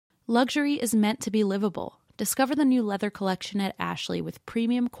Luxury is meant to be livable. Discover the new leather collection at Ashley with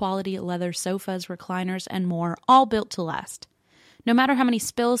premium quality leather sofas, recliners, and more, all built to last. No matter how many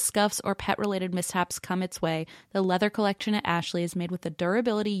spills, scuffs, or pet-related mishaps come its way, the leather collection at Ashley is made with the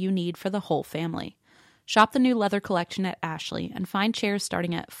durability you need for the whole family. Shop the new leather collection at Ashley and find chairs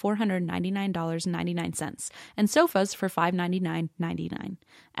starting at $499.99 and sofas for $599.99.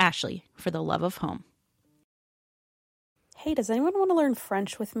 Ashley, for the love of home. Hey, does anyone want to learn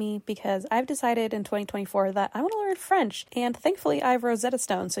French with me? Because I've decided in 2024 that I want to learn French, and thankfully I have Rosetta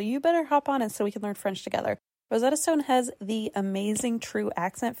Stone, so you better hop on it so we can learn French together. Rosetta Stone has the amazing True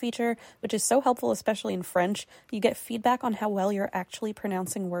Accent feature, which is so helpful, especially in French. You get feedback on how well you're actually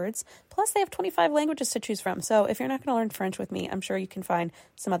pronouncing words. Plus, they have 25 languages to choose from. So if you're not going to learn French with me, I'm sure you can find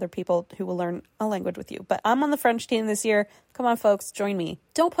some other people who will learn a language with you. But I'm on the French team this year. Come on, folks, join me.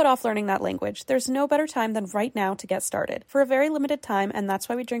 Don't put off learning that language. There's no better time than right now to get started. For a very limited time, and that's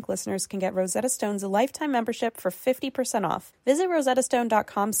why We Drink listeners can get Rosetta Stone's lifetime membership for 50% off. Visit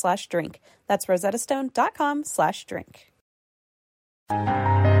rosettastone.com/drink. That's rosettastone.com/drink.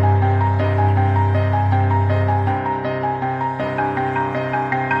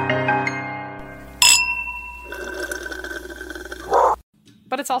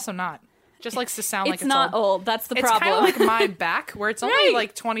 But it's also not. Just likes to sound like it's not old. That's the problem. It's kind of like my back, where it's only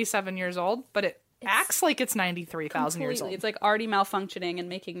like 27 years old, but it acts like it's 93,000 years old. It's like already malfunctioning and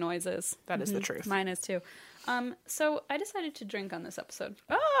making noises. That is the truth. Mine is too. So I decided to drink on this episode.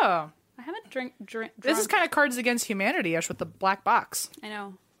 Oh. I haven't drunk. This is kind of Cards Against Humanity-ish with the black box. I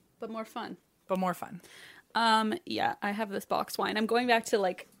know, but more fun. Yeah, I have this box wine. I'm going back to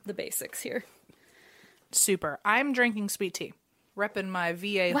like the basics here. Super. I'm drinking sweet tea. Repping my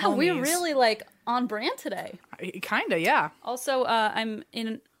VA homies. Wow, we're really like on brand today. Kinda, yeah. Also, I'm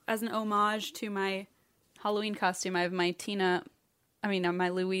in as an homage to my Halloween costume. I have my my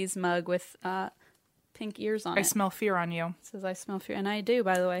Louise mug with pink ears on it. I smell fear on you. It says I smell fear, and I do,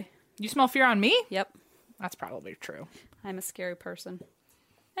 by the way. You smell fear on me? Yep. That's probably true. I'm a scary person.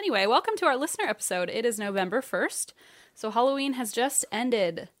 Anyway, welcome to our listener episode. It is November 1st, so Halloween has just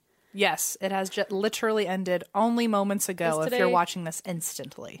ended. Yes, it has just literally ended only moments ago if you're watching this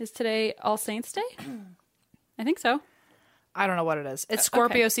instantly. Is today All Saints Day? I think so. I don't know what it is. It's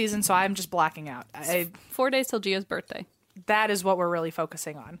Scorpio season, so I'm just blacking out. 4 days till Gio's birthday. That is what we're really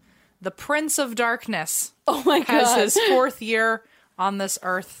focusing on. The Prince of Darkness has his 4th year on this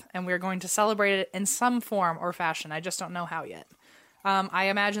earth, and we're going to celebrate it in some form or fashion. I just don't know how yet. I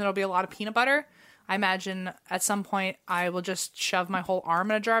imagine there'll be a lot of peanut butter. I imagine at some point I will just shove my whole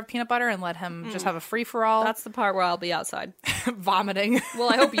arm in a jar of peanut butter and let him just have a free-for-all. That's the part where I'll be outside. Vomiting. Well,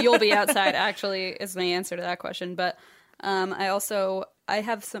 I hope you'll be outside, actually, is my answer to that question. But I went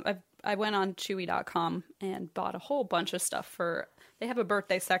on Chewy.com and bought a whole bunch of stuff for... They have a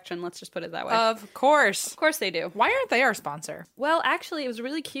birthday section, let's just put it that way. Of course. Of course they do. Why aren't they our sponsor? Well, actually, it was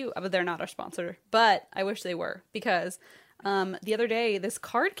really cute. But they're not our sponsor. But I wish they were, because... the other day, this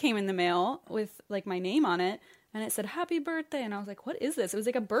card came in the mail with like my name on it, and it said "Happy Birthday," and I was like, "What is this?" It was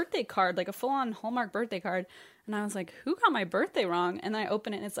like a birthday card, like a full-on Hallmark birthday card, and I was like, "Who got my birthday wrong?" And then I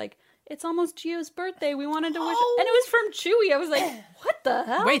open it, and it's like, "It's almost Gio's birthday. We wanted to wish," and it was from Chewy. I was like, "What the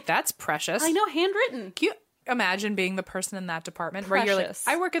hell?" Wait, that's precious. I know, handwritten. Can you imagine being the person in that department where you're like, Precious.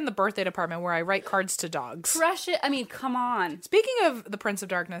 I work in the birthday department where I write cards to dogs. Precious. I mean, come on. Speaking of the Prince of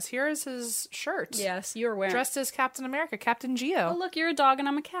Darkness, here is his shirt. Yes, you're wearing. Dressed as Captain America, Captain Gio. Oh, look, you're a dog and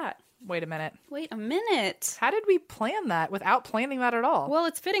I'm a cat. Wait a minute. Wait a minute. How did we plan that without planning that at all? Well,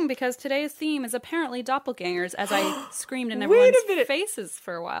 it's fitting because today's theme is apparently doppelgangers, as I screamed in everyone's faces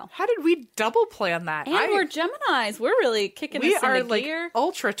for a while. How did we double plan that? And we're Geminis. We're really kicking this into gear. Like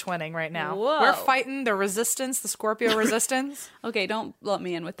ultra twinning right now. Whoa. We're fighting the resistance, the Scorpio resistance. Okay, don't let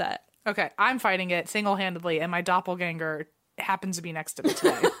me in with that. Okay, I'm fighting it single-handedly, and my doppelganger happens to be next to me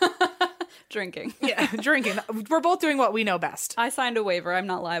today. Drinking. Yeah, drinking. We're both doing what we know best. I signed a waiver. I'm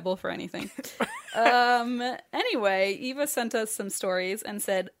not liable for anything. Anyway, Eva sent us some stories and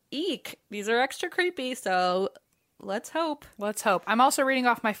said, "Eek, these are extra creepy, so let's hope." Let's hope. I'm also reading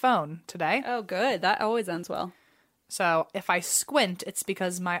off my phone today. Oh, good. That always ends well. So if I squint, it's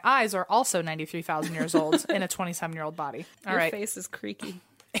because my eyes are also 93,000 years old in a 27-year-old body. All right. Your face is creaky.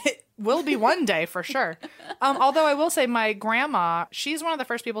 It will be one day for sure. Although I will say my grandma, she's one of the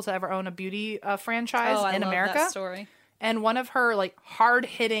first people to ever own a beauty franchise in America. That story. And one of her like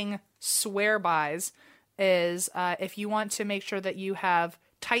hard-hitting swear-bys is if you want to make sure that you have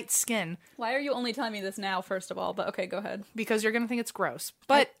tight skin. Why are you only telling me this now, first of all? But okay, go ahead. Because you're going to think it's gross.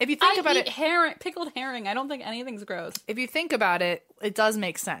 But if you think about it... pickled herring. I don't think anything's gross. If you think about it, it does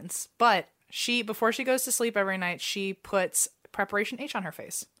make sense. But before she goes to sleep every night, she puts Preparation H on her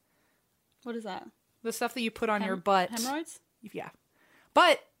face. What is that? The stuff that you put on your butt. Hemorrhoids? Yeah.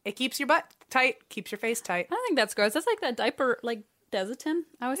 But it keeps your butt tight, keeps your face tight. I don't think that's gross. That's like that diaper, like Desitin.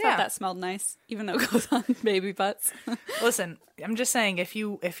 I always Yeah. thought that smelled nice, even though it goes on baby butts. Listen, I'm just saying if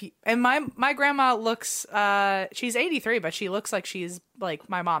you and my grandma looks she's 83, but she looks like she's like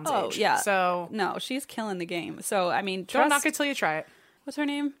my mom's age. Yeah. So No, she's killing the game. So, I mean, don't knock it till you try it. What's her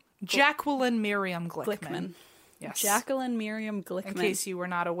name? Jacqueline Miriam Glickman. Glickman. Yes. Jacqueline Miriam Glickman. In case you were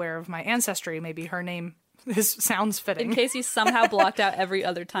not aware of my ancestry, maybe her name sounds fitting. In case you somehow blocked out every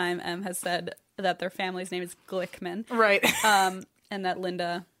other time Em has said that their family's name is Glickman. Right. And that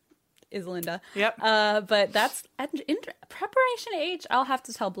Linda is Linda. Yep. But that's in preparation age. I'll have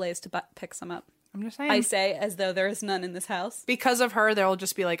to tell Blaze to pick some up. I'm just saying. I say as though there is none in this house. Because of her, there will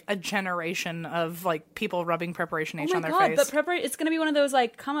just be like a generation of like people rubbing Preparation H on their face. But it's going to be one of those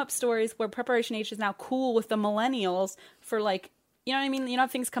like come up stories where Preparation H is now cool with the millennials for like, you know what I mean? You know,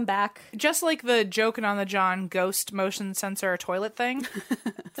 things come back. Just like the Joking on the John ghost motion sensor toilet thing.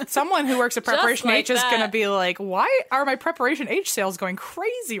 Someone who works at Preparation like H is that. going to be like, why are my Preparation H sales going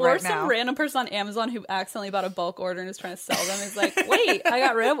crazy Or right some now? random person on Amazon who accidentally bought a bulk order and is trying to sell them is like, wait, I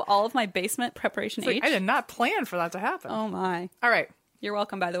got rid of all of my basement Preparation It's H. like, I did not plan for that to happen. Oh my. All right. You're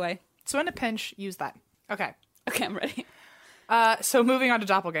welcome, by the way. So in a pinch, use that. Okay. Okay, I'm ready. So moving on to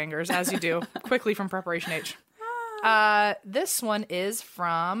doppelgangers, as you do, quickly from Preparation H. This one is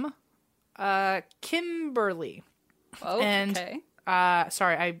from Kimberly. Oh, And okay.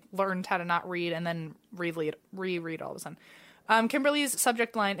 sorry, I learned how to not read and then reread all of a sudden. Kimberly's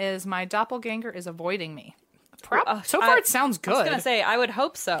subject line is, my doppelganger is avoiding me. So far, it sounds good. I was going to say, I would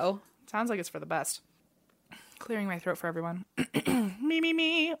hope so. Sounds like it's for the best. Clearing my throat for everyone.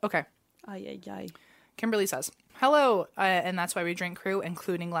 Me. Okay. Ay, ay, ay. Kimberly says, hello, and that's why we drink crew,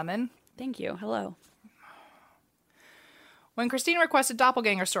 including lemon. Thank you. Hello. When Christine requested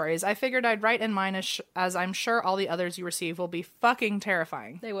doppelganger stories, I figured I'd write in mine as I'm sure all the others you receive will be fucking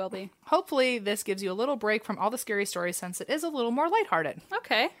terrifying. They will be. Hopefully, this gives you a little break from all the scary stories since it is a little more lighthearted.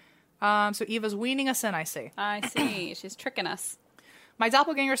 Okay. So Eva's weaning us in, I see. I see. She's tricking us. My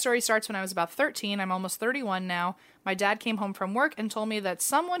doppelganger story starts when I was about 13. I'm almost 31 now. My dad came home from work and told me that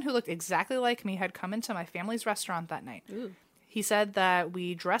someone who looked exactly like me had come into my family's restaurant that night. Ooh. He said that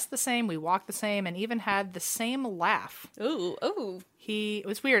we dressed the same, we walked the same, and even had the same laugh. Ooh. Ooh. It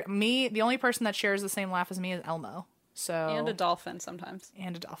was weird. The only person that shares the same laugh as me is Elmo. So And a dolphin sometimes.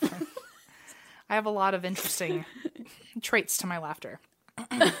 And a dolphin. I have a lot of interesting traits to my laughter.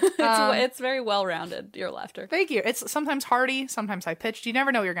 It's very well-rounded, your laughter. Thank you. It's sometimes hearty, sometimes high-pitched. You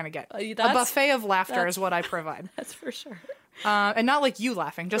never know what you're going to get. A that's- buffet of laughter is what I provide. That's for sure. And not like you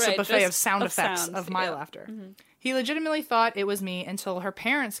laughing, just Right, a buffet just of sound of effects sounds, of my yeah. laughter. He legitimately thought it was me until her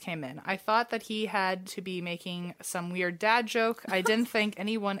parents came in. I thought that he had to be making some weird dad joke. I didn't think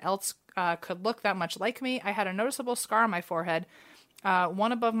anyone else could look that much like me. I had a noticeable scar on my forehead,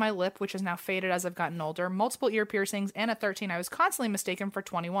 one above my lip, which is now faded as I've gotten older, multiple ear piercings, and at 13 I was constantly mistaken for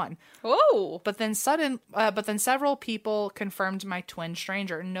 21. Oh. But then several people confirmed my twin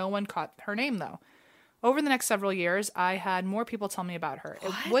stranger. No one caught her name though. Over the next several years, I had more people tell me about her.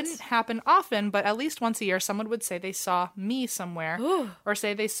 It wouldn't happen often, but at least once a year, someone would say they saw me somewhere, or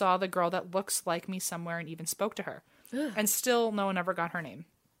say they saw the girl that looks like me somewhere and even spoke to her. And still, no one ever got her name.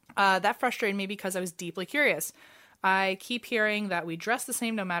 That frustrated me because I was deeply curious. I keep hearing that we dress the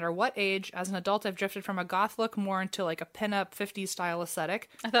same no matter what age. As an adult, I've drifted from a goth look more into like a pinup 50s style aesthetic.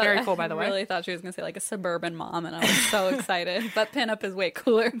 Very cool, by the way. I really thought she was going to say like a suburban mom, and I was so excited. But pinup is way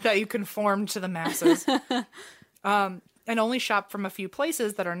cooler. That you conform to the masses. And only shop from a few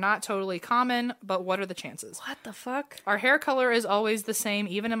places that are not totally common, but what are the chances? What the fuck? Our hair color is always the same,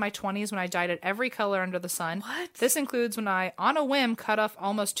 even in my 20s when I dyed it every color under the sun. What? This includes when I, on a whim, cut off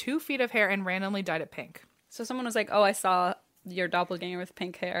almost 2 feet of hair and randomly dyed it pink. So someone was like, oh, I saw your doppelganger with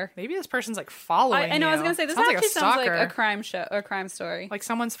pink hair. Maybe this person's like following I know, you. I was going to say, this Sounds actually sounds like stalker. a crime show or a crime story. Like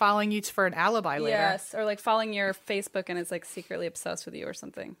someone's following you for an alibi later. Yes, or like following your Facebook and is like secretly obsessed with you or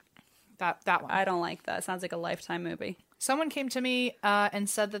something. That one. I don't like that. It sounds like a Lifetime movie. Someone came to me and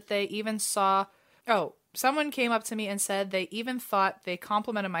said that they even saw... Oh, someone came up to me and said they even thought they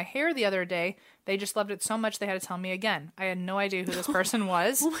complimented my hair the other day. They just loved it so much they had to tell me again. I had no idea who this person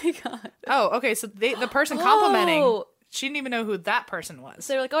was. Oh my God. Oh, okay, so the person complimenting, Oh. she didn't even know who that person was.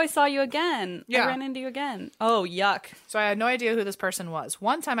 So they're like, oh, I saw you again. Yeah. I ran into you again. Oh, yuck. So I had no idea who this person was.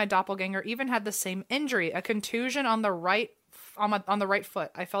 One time my doppelganger even had the same injury, a contusion on the right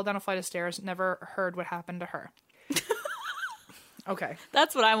foot. I fell down a flight of stairs, never heard what happened to her. Okay.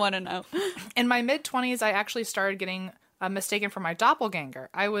 That's what I want to know. In my mid-20s, I actually started getting mistaken for my doppelganger.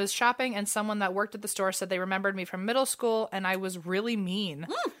 I was shopping and someone that worked at the store said they remembered me from middle school and I was really mean.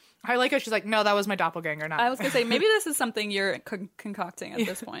 I like how she's like, no, that was my doppelganger. Not. I was gonna say maybe this is something you're concocting at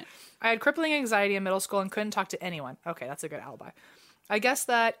this point. I had crippling anxiety in middle school and couldn't talk to anyone. Okay, that's a good alibi. I guess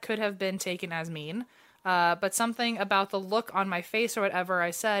that could have been taken as mean, but something about the look on my face or whatever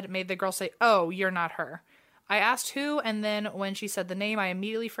I said made the girl say, "Oh, you're not her." I asked who, and then when she said the name, I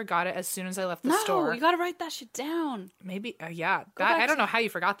immediately forgot it as soon as I left the store. No, you gotta write that shit down. Maybe, yeah. I don't know how you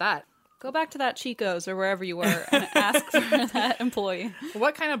forgot that. Go back to that Chico's or wherever you were and ask for that employee.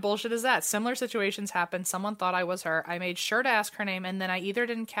 What kind of bullshit is that? Similar situations happened. Someone thought I was her. I made sure to ask her name, and then I either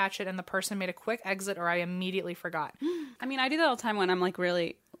didn't catch it and the person made a quick exit, or I immediately forgot. I mean, I do that all the time when I'm like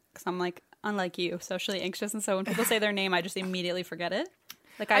really, because I'm like, unlike you, socially anxious, and so when people say their name, I just immediately forget it.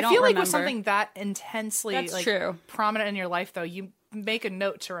 Like I don't feel like remember. with something that intensely That's true. prominent in your life, though, you make a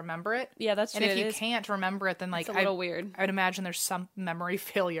note to remember it. Yeah, that's true. And if It you is. can't remember it, then like It's a little weird. I'd imagine there's some memory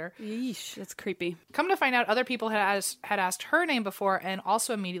failure. Yeesh, that's creepy. Come to find out, other people had asked her name before and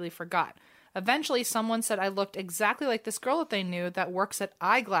also immediately forgot. Eventually, someone said I looked exactly like this girl that they knew that works at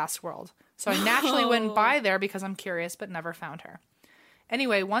Eyeglass World. So I naturally went by there because I'm curious, but never found her.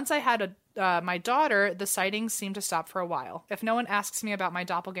 Anyway, once I had my daughter, the sightings seemed to stop for a while. If no one asks me about my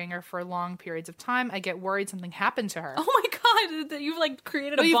doppelganger for long periods of time, I get worried something happened to her. Oh my god, that you've like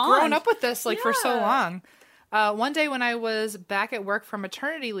created a You've bond. grown up with this for so Yeah. long. One day when I was back at work from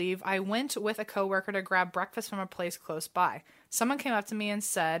maternity leave, I went with a coworker to grab breakfast from a place close by. Someone came up to me and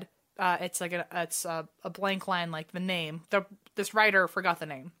said, "It's like a blank line, like the name." This writer forgot the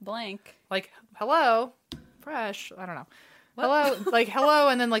name. Blank. Like, hello, fresh. I don't know. Hello, like hello,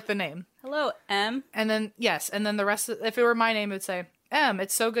 and then like the name, Hello, M. and then yes, and then the rest. If it were my name, it would say, "M,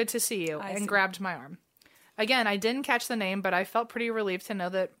 it's so good to see you," I and see. grabbed my arm. Again, I didn't catch the name, but I felt pretty relieved to know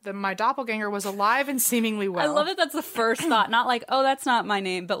that my doppelganger was alive and seemingly well. I love that that's the first thought. Not like, oh, that's not my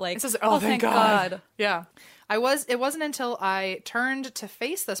name, but like, It says, oh, thank thank God. God. Yeah. It wasn't until I turned to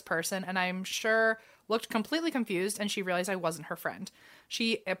face this person and I'm sure looked completely confused and she realized I wasn't her friend.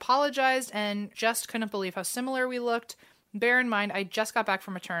 She apologized and just couldn't believe how similar we looked. Bear in mind, I just got back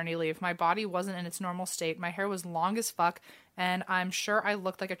from maternity leave. My body wasn't in its normal state. My hair was long as fuck, and I'm sure I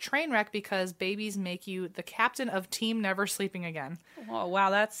looked like a train wreck because babies make you the captain of Team Never Sleeping Again. Oh,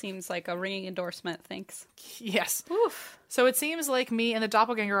 wow, that seems like a ringing endorsement. Thanks. Yes. Oof. So it seems like me and the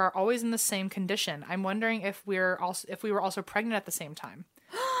doppelganger are always in the same condition. I'm wondering if we were also pregnant at the same time.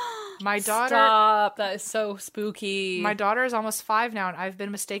 My daughter Stop. That is so spooky. My daughter is almost 5 now, and I've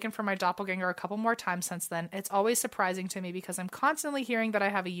been mistaken for my doppelganger a couple more times since then. It's always surprising to me because I'm constantly hearing that I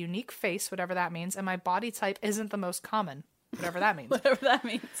have a unique face, whatever that means, and my body type isn't the most common, whatever that means. Whatever that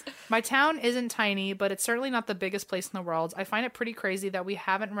means. My town isn't tiny, but it's certainly not the biggest place in the world. I find it pretty crazy that we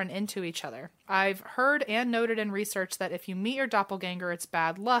haven't run into each other. I've heard and noted in research that if you meet your doppelganger, it's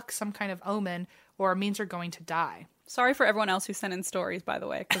bad luck, some kind of omen, or means you're going to die. Sorry for everyone else who sent in stories, by the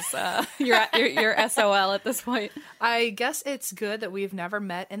way, because you're SOL at this point. I guess it's good that we've never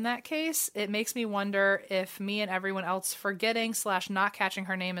met in that case. It makes me wonder if me and everyone else forgetting / not catching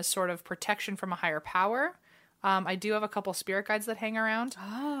her name is sort of protection from a higher power. I do have a couple spirit guides that hang around.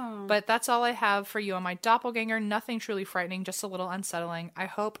 Oh. But that's all I have for you on my doppelganger. Nothing truly frightening, just a little unsettling. I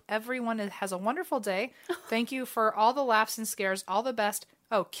hope everyone has a wonderful day. Thank you for all the laughs and scares. All the best.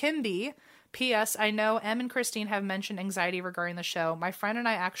 Oh, Kimby. P.S. I know Em and Christine have mentioned anxiety regarding the show. My friend and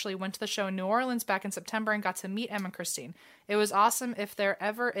I actually went to the show in New Orleans back in September and got to meet Em and Christine. It was awesome. If there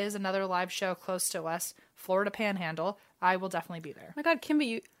ever is another live show close to us, Florida Panhandle, I will definitely be there. Oh my God,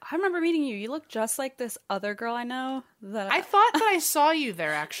 Kimby, I remember meeting you. You look just like this other girl I know. That I thought that I saw you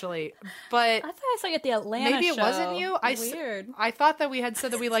there, actually, but I thought I saw you at the Atlanta maybe it show. wasn't you. Weird. I thought that we had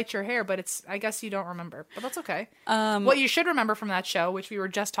said that we liked your hair, but I guess you don't remember. But that's okay. What you should remember from that show, which we were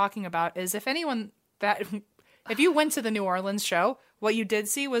just talking about, is if you went to the New Orleans show, what you did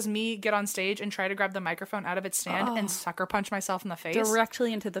see was me get on stage and try to grab the microphone out of its stand and sucker punch myself in the face.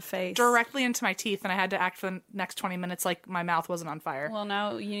 Directly into the face. Directly into my teeth, and I had to act for the next 20 minutes like my mouth wasn't on fire. Well,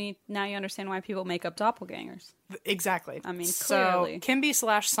 now you understand why people make up doppelgangers. Exactly. I mean, so clearly.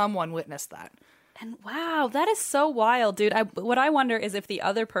 Kimby / someone witnessed that. And wow, that is so wild, dude. What I wonder is if the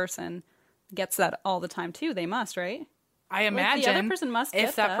other person gets that all the time too. They must, right? I Like, imagine the other person must if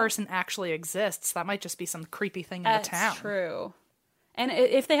get that that. person actually exists, that might just be some creepy thing in the That's town. true. And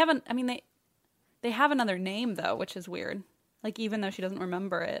if they haven't, I mean, they have another name though, which is weird. Like even though she doesn't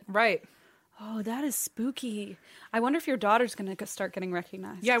remember it. Right. Oh, that is spooky. I wonder if your daughter's gonna start getting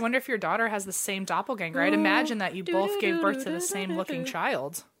recognized. Yeah, I wonder if your daughter has the same doppelganger. I'd imagine that you both gave birth to the same looking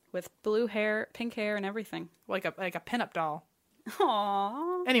child. With blue hair, pink hair, and everything. Like a pinup doll.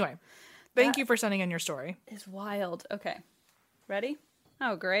 Aww. Anyway, thank you for sending in your story. Is wild. Okay. Ready?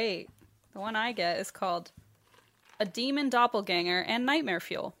 Oh, great. The one I get is called A Demon Doppelganger and Nightmare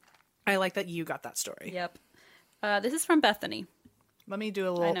Fuel. I like that you got that story. Yep. This is from Bethany. Let me do I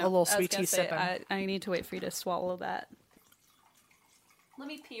a know. little I was sweet gonna tea say, sipping. I need to wait for you to swallow that. Let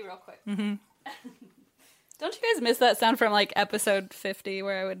me pee real quick. Mm-hmm. Don't you guys miss that sound from like episode 50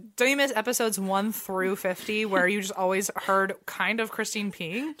 where I would Don't you miss episodes 1 through 50 where you just always heard kind of Christine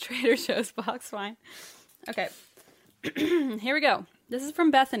peeing? Trader Joe's box wine? Okay. Here we go. This is from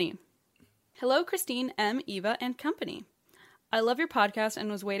Bethany. Hello, Christine, M, Eva, and company. I love your podcast and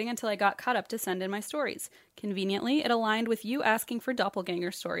was waiting until I got caught up to send in my stories. Conveniently, it aligned with you asking for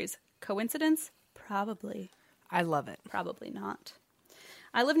doppelganger stories. Coincidence? Probably. I love it. Probably not.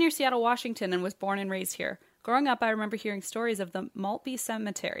 I live near Seattle, Washington, and was born and raised here. Growing up, I remember hearing stories of the Maltby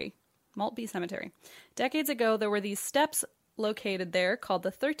Cemetery. Decades ago, there were these steps located there called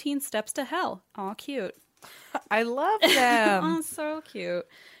the 13 Steps to Hell. Aw, cute. I love them. Oh, so cute.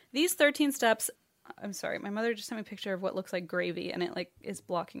 These 13 steps... I'm sorry, my mother just sent me a picture of what looks like gravy, and it like is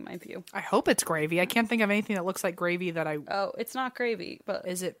blocking my view. I hope it's gravy. I can't think of anything that looks like gravy that I... Oh, it's not gravy, but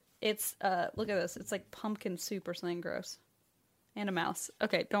Is it? it's, look at this. It's like pumpkin soup or something gross. And a mouse.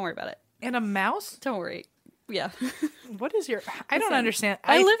 Okay, don't worry about it. And a mouse? Don't worry. Yeah. What is your... I don't Listen, understand.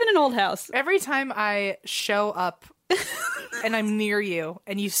 I live in an old house. Every time I show up and I'm near you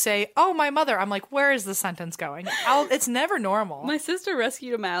and you say, oh, my mother, I'm like, where is the sentence going? It's never normal. My sister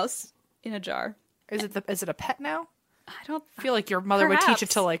rescued a mouse in a jar. Is it a pet now? I don't I feel like your mother would teach it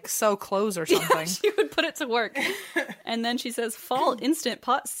Perhaps. to like sew clothes or something. She would put it to work. And then she says, fall instant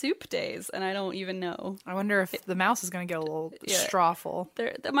pot soup days. And I don't even know. I wonder if the mouse is going to get a little Yeah. strawful.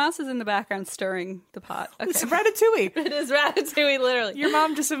 The mouse is in the background stirring the pot. Okay. It's Ratatouille. It is Ratatouille, literally. Your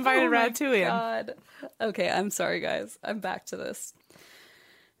mom just invited Oh my Ratatouille in. God. Okay, I'm sorry, guys. I'm back to this.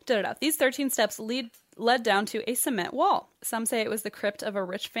 Da-da-da. These 13 steps led down to a cement wall. Some say it was the crypt of a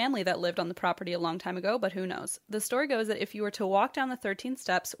rich family that lived on the property a long time ago, but who knows? The story goes that if you were to walk down the 13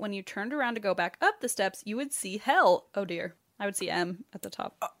 steps, when you turned around to go back up the steps, you would see hell. Oh dear. I would see M at the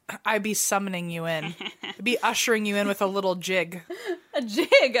top. I'd be summoning you in. I'd be ushering you in with a little jig. A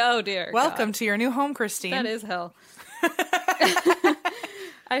jig. Oh dear. Welcome God. to your new home, Christine. That is hell.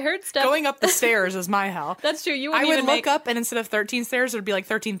 I heard stuff. Going up the stairs is my hell. That's true. You I wouldn't would even look make... up and instead of 13 stairs, it would be like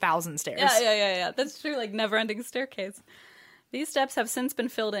 13,000 stairs. Yeah. That's true. Like never-ending staircase. These steps have since been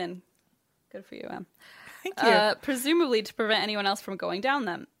filled in. Good for you, Em. Thank you. Presumably to prevent anyone else from going down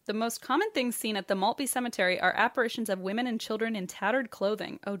them. The most common things seen at the Maltby Cemetery are apparitions of women and children in tattered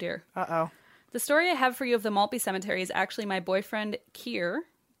clothing. Oh dear. Uh-oh. The story I have for you of the Maltby Cemetery is actually my boyfriend Keir,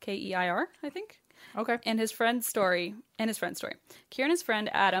 Keir, I think. Okay. And his friend's story. Keir and his friend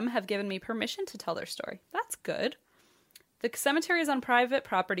Adam have given me permission to tell their story. That's good. The cemetery is on private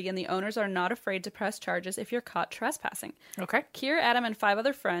property and the owners are not afraid to press charges if you're caught trespassing. Okay. Keir, Adam, and 5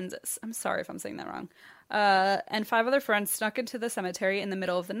 other friends, I'm sorry if I'm saying that wrong, and 5 other friends snuck into the cemetery in the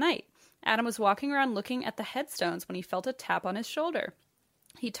middle of the night. Adam was walking around looking at the headstones when he felt a tap on his shoulder.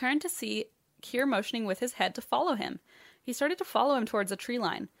 He turned to see Keir motioning with his head to follow him. He started to follow him towards a tree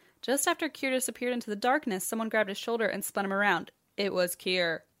line. Just after Keir disappeared into the darkness, someone grabbed his shoulder and spun him around. It was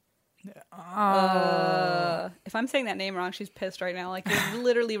Keir. If I'm saying that name wrong, she's pissed right now. Like, you're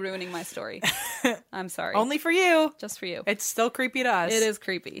literally ruining my story. I'm sorry. Only for you. Just for you. It's still creepy to us. It is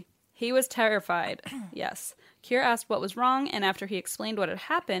creepy. He was terrified. Yes. Keir asked what was wrong, and after he explained what had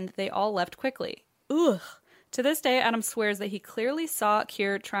happened, they all left quickly. Ugh. To this day, Adam swears that he clearly saw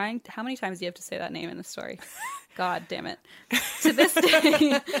Keir trying... How many times do you have to say that name in the story? God damn it. To this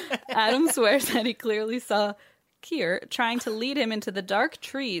day, Adam swears that he clearly saw Keir trying to lead him into the dark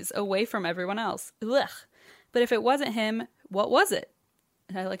trees away from everyone else. Ugh. But if it wasn't him, what was it?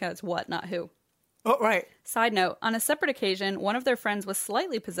 And I like how it's what, not who. Oh, right. Side note, on a separate occasion, one of their friends was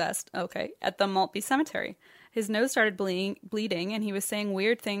slightly possessed, at the Maltby Cemetery. His nose started bleeding, and he was saying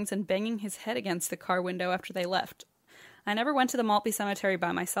weird things and banging his head against the car window after they left. I never went to the Maltby Cemetery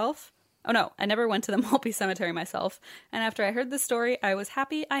by myself. Oh no, I never went to the Maltby Cemetery myself, and after I heard this story, I was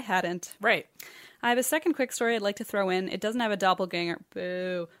happy I hadn't. Right. I have a second quick story I'd like to throw in. It doesn't have a doppelganger,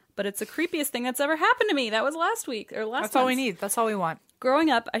 boo, but it's the creepiest thing that's ever happened to me. That was last week, or last That's all we month. need. That's all we want. Growing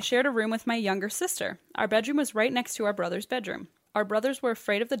up, I shared a room with my younger sister. Our bedroom was right next to our brother's bedroom. Our brothers were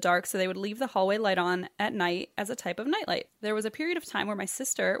afraid of the dark, so they would leave the hallway light on at night as a type of nightlight. There was a period of time where my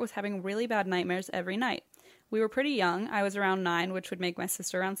sister was having really bad nightmares every night. We were pretty young. I was around 9, which would make my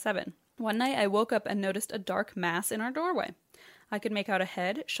sister around 7. One night, I woke up and noticed a dark mass in our doorway. I could make out a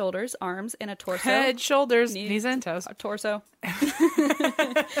head, shoulders, arms, and a torso. Head, shoulders, knees and toes. A torso.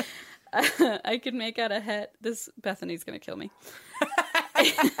 I could make out a head. This Bethany's going to kill me.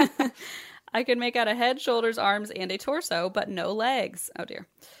 I could make out a head, shoulders, arms, and a torso, but no legs. Oh dear.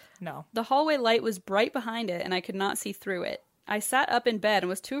 No. The hallway light was bright behind it, and I could not see through it. I sat up in bed and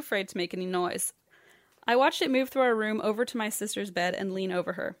was too afraid to make any noise. I watched it move through our room over to my sister's bed and lean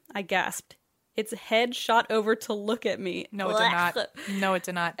over her. I gasped. Its head shot over to look at me. No, it did not. No, it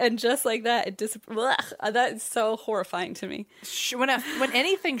did not. And just like that, it disappeared. That is so horrifying to me. When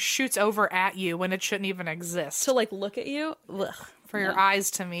anything shoots over at you when it shouldn't even exist. To like look at you. For your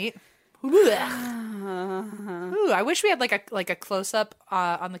eyes to meet. Ooh, I wish we had like a close up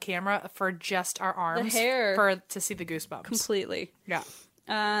on the camera for just our arms, the hair, to see the goosebumps completely. Yeah.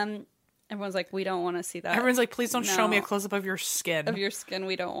 Everyone's like, we don't want to see that. Everyone's like, please don't show me a close up of your skin. Of your skin,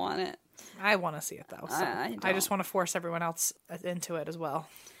 we don't want it. I want to see it though. So I just want to force everyone else into it as well.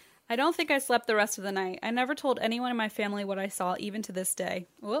 I don't think I slept the rest of the night. I never told anyone in my family what I saw, even to this day.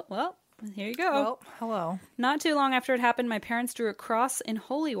 Well, here you go. Well, hello. Not too long after it happened, my parents drew a cross in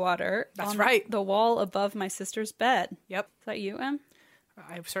holy water That's on right. the wall above my sister's bed. Yep. Is that you, Em?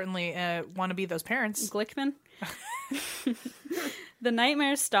 I certainly want to be those parents. Glickman? The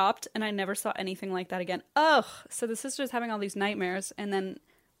nightmares stopped, and I never saw anything like that again. Ugh! So the sister's having all these nightmares, and then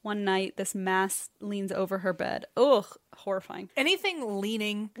one night, this mass leans over her bed. Ugh! Horrifying. Anything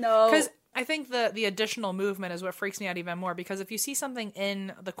leaning. No. Because I think the additional movement is what freaks me out even more, because if you see something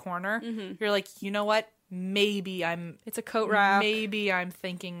in the corner, you're like, you know what? Maybe It's a coat rack. Maybe I'm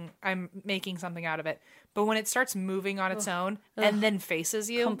making something out of it. But when it starts moving on its own and then faces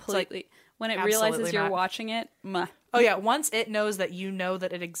you, Completely. it's like, when it realizes you're not. watching it, meh. Oh yeah, once it knows that you know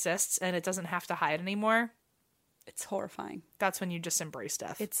that it exists and it doesn't have to hide anymore, It's horrifying. that's when you just embrace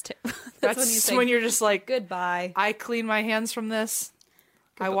death. It's that's when you say, when you're just like, goodbye. I clean my hands from this.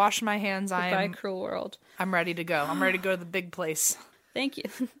 I wash my hands. Goodbye, cruel world. I'm ready to go. I'm ready to go to the big place. Thank you.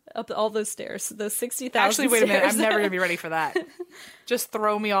 Up all those stairs. Those 60,000 Actually, wait a minute. stairs. I'm never going to be ready for that. Just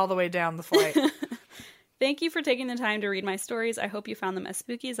throw me all the way down the flight. Thank you for taking the time to read my stories. I hope you found them as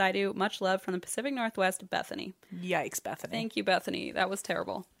spooky as I do. Much love from the Pacific Northwest, Bethany. Yikes, Bethany. Thank you, Bethany. That was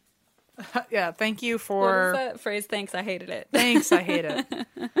terrible. Yeah, thank you What for... is that phrase? Thanks, I hated it. Thanks, I hate it.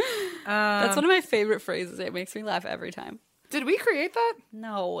 That's one of my favorite phrases. It makes me laugh every time. Did we create that?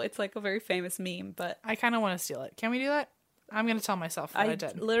 No, it's like a very famous meme, but I kind of want to steal it. Can we do that? I'm going to tell myself that I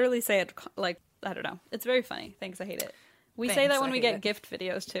did. literally say it like, I don't know. It's very funny. Thanks, I hate it. We say Thanks, that when I we hate get it. gift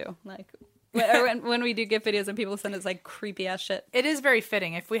videos too. Like, when we do gift videos and people send us like creepy ass shit. It is very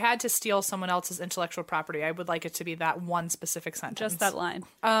fitting. If we had to steal someone else's intellectual property, I would like it to be that one specific sentence. Just that line.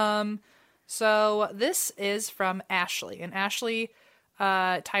 So this is from Ashley, and Ashley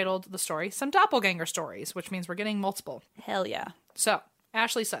titled the story Some Doppelganger Stories, which means we're getting multiple. Hell yeah. So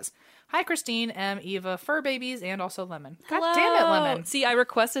Ashley says, hi, Christine, Eva, fur babies, and also Lemon. God Hello. damn it, Lemon. See, I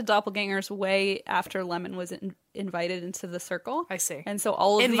requested doppelgangers way after Lemon was invited into the circle. I see. And so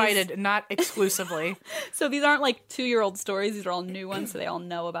all of Invited, not exclusively. So these aren't like 2-year-old stories. These are all new ones, so they all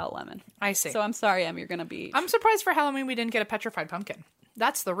know about Lemon. I see. So I'm sorry, Em, you're going to be... I'm surprised for Halloween we didn't get a petrified pumpkin.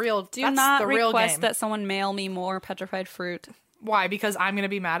 That's the real Do that's not the real request game. that someone mail me more petrified fruit. Why? Because I'm going to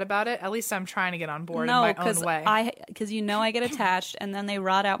be mad about it? At least I'm trying to get on board No, in my own way. because you know I get attached, and then they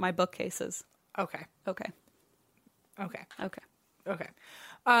rot out my bookcases. Okay. Okay. Okay. Okay. Okay.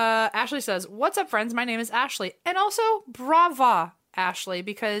 Ashley says, what's up, friends? My name is Ashley. And also, brava, Ashley,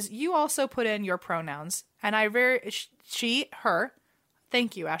 because you also put in your pronouns. And she, her.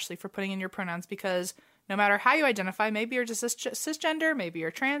 Thank you, Ashley, for putting in your pronouns, because no matter how you identify, maybe you're just cisgender, maybe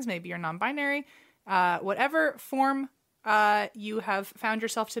you're trans, maybe you're non-binary, whatever form you have found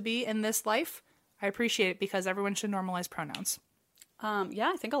yourself to be in this life, I appreciate it, because everyone should normalize pronouns.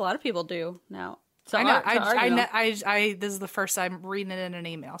 Yeah, I think a lot of people do now. So I know. This is the first time reading it in an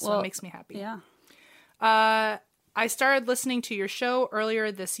email, so it makes me happy. Yeah. I started listening to your show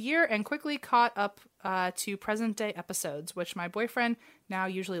earlier this year and quickly caught up to present day episodes, which my boyfriend now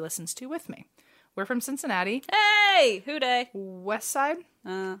usually listens to with me. We're from Cincinnati. Hey, who day? West Side?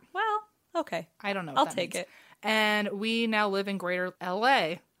 Well, okay. I don't know. I'll take it. And we now live in Greater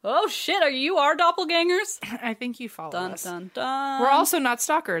LA. Oh shit! Are you our doppelgangers? I think you follow Dun us. dun dun. We're also not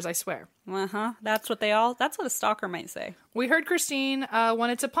stalkers, I swear. That's what a stalker might say. We heard Christine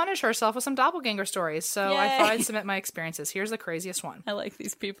wanted to punish herself with some doppelganger stories, so I Yay. thought I'd submit my experiences. Here's the craziest one. I like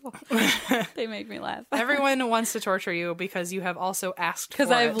these people. They make me laugh. Everyone wants to torture you because you have also asked for it.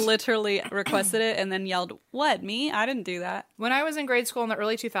 Because I've literally requested it and then yelled, "What, me? I didn't do that." When I was in grade school in the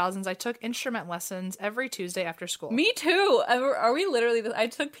early 2000s, I took instrument lessons every Tuesday after school. Me too. Are we literally? I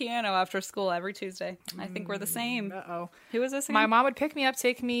took piano after school every Tuesday. I think we're the same. Uh-oh. Who was this? My again? mom would pick me up,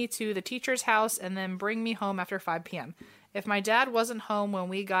 take me to the teacher's house, and then bring me home after 5 p.m. If my dad wasn't home when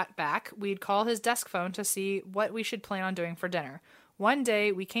we got back, we'd call his desk phone to see what we should plan on doing for dinner. One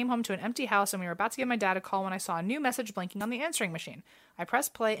day, we came home to an empty house and we were about to give my dad a call when I saw a new message blinking on the answering machine. I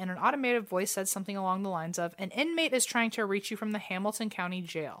pressed play and an automated voice said something along the lines of, "An inmate is trying to reach you from the Hamilton County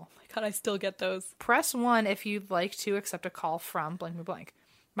Jail. Oh my God, I still get those. Press 1 if you'd like to accept a call from blank me blank."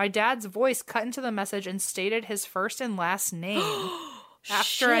 My dad's voice cut into the message and stated his first and last name.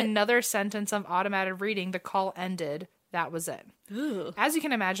 After Shit. another sentence of automated reading, the call ended. That was it. Ugh. As you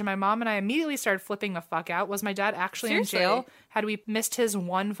can imagine, my mom and I immediately started flipping the fuck out. Was my dad actually Seriously? in jail? Had we missed his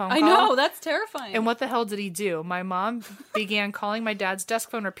one phone call? I know, that's terrifying. And what the hell did he do? My mom began calling my dad's desk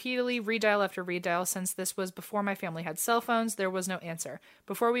phone repeatedly, redial after redial. Since this was before my family had cell phones, there was no answer.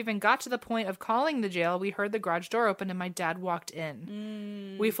 Before we even got to the point of calling the jail, we heard the garage door open and my dad walked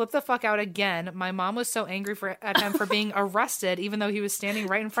in. We flipped the fuck out again. My mom was so angry at him for being arrested, even though he was standing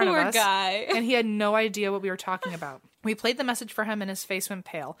right in front Poor of us. guy. And he had no idea what we were talking about. We played the message for him and his face went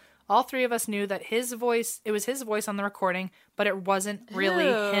pale. All three of us knew that it was his voice on the recording, but it wasn't really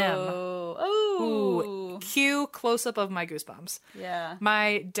him. Oh. Cue close-up of my goosebumps. Yeah.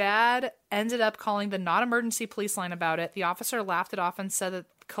 My dad ended up calling the non-emergency police line about it. The officer laughed it off and said that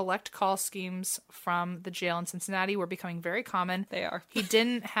collect call schemes from the jail in Cincinnati were becoming very common. They are. He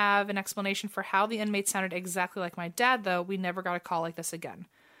didn't have an explanation for how the inmate sounded exactly like my dad, though. We never got a call like this again.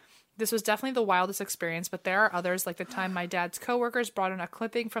 This was definitely the wildest experience, but there are others, like the time my dad's coworkers brought in a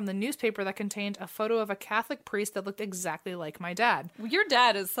clipping from the newspaper that contained a photo of a Catholic priest that looked exactly like my dad. Your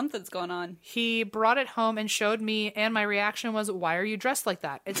dad is something's going on. He brought it home and showed me, and my reaction was, "Why are you dressed like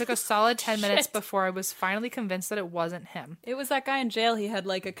that?" It took a solid 10 minutes before I was finally convinced that it wasn't him. It was that guy in jail. He had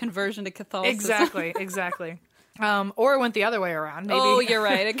like a conversion to Catholicism. Exactly. Or it went the other way around. Maybe. Oh, you're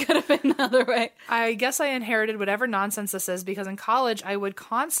right. It could have been the other way. I guess I inherited whatever nonsense this is because in college I would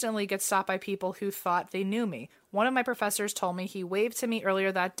constantly get stopped by people who thought they knew me. One of my professors told me he waved to me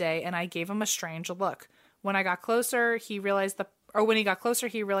earlier that day and I gave him a strange look. When he got closer, he realized the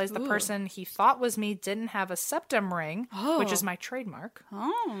person he thought was me didn't have a septum ring, which is my trademark.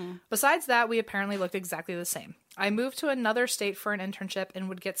 Oh. Besides that, we apparently looked exactly the same. I moved to another state for an internship and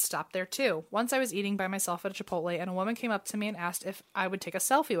would get stopped there too. Once I was eating by myself at a Chipotle and a woman came up to me and asked if I would take a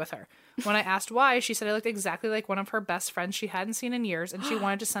selfie with her. When I asked why, she said I looked exactly like one of her best friends she hadn't seen in years and she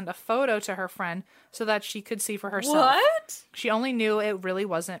wanted to send a photo to her friend so that she could see for herself. What? She only knew it really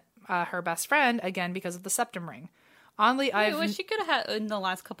wasn't her best friend, again, because of the septum ring. Oddly, She could have had in the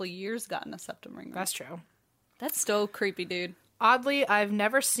last couple of years gotten a septum ring. That's true. That's still creepy, dude. Oddly, I've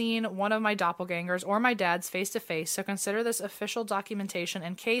never seen one of my doppelgangers or my dad's face-to-face, so consider this official documentation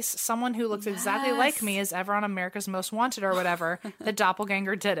in case someone who looks exactly like me is ever on America's Most Wanted or whatever, the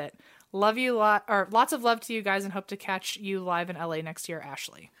doppelganger did it. Love you lots of love to you guys and hope to catch you live in LA next year,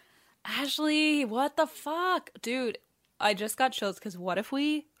 Ashley. Ashley, what the fuck? Dude, I just got chills because what if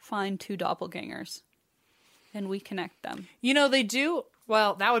we find two doppelgangers and we connect them? You know, they do...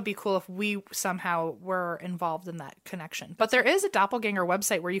 Well, that would be cool if we somehow were involved in that connection. But there is a doppelganger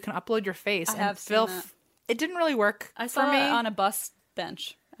website where you can upload your face. I have seen that. It didn't really work I for saw me. it on a bus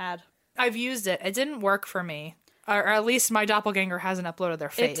bench ad. I've used it. It didn't work for me. Or at least my doppelganger hasn't uploaded their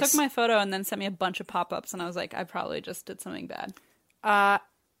face. It took my photo and then sent me a bunch of pop-ups, and I was like, I probably just did something bad.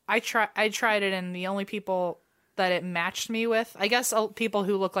 I tried it, and the only people that it matched me with, I guess people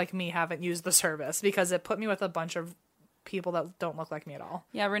who look like me haven't used the service because it put me with a bunch of people that don't look like me at all.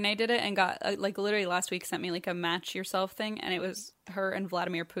 Yeah, Renee did it and got, like, literally last week sent me, like, a match yourself thing, and it was her and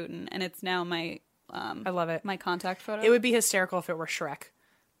Vladimir Putin, and it's now my... I love it. My contact photo. It would be hysterical if it were Shrek.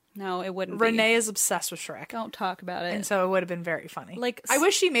 No, it wouldn't Renee is obsessed with Shrek. Don't talk about it. And so it would have been very funny. Like, I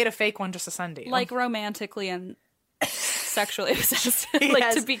wish she made a fake one just to send to you. Like, romantically and sexually obsessed. Like,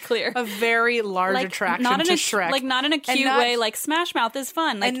 Yes. to be clear. A very large attraction not in to a, Shrek. Like, not in a cute not- way, like, Smash Mouth is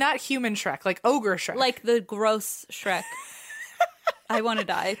fun. Like, and not human Shrek, like ogre Shrek. like the gross Shrek. I want to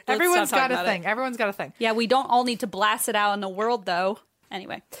die. Let's Everyone's stop got talking a about thing. it. Everyone's got a thing. Yeah, we don't all need to blast it out in the world, though.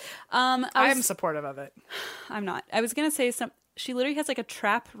 Anyway. I'm supportive of it. I'm not. I was going to say she literally has like a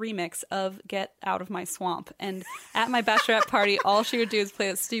trap remix of Get Out of My Swamp. And at my bachelorette party, all she would do is play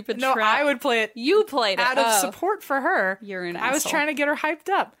a stupid No, trap. I would play it You played it. out of support for her. You're an I was asshole. trying to get her hyped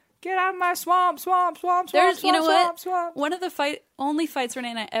up. Get out of my swamp, swamp, swamp, swamp, There's, swamp, you know what? swamp, swamp. One of the only fights Renee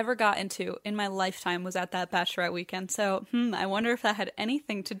and I ever got into in my lifetime was at that bachelorette weekend. So, I wonder if that had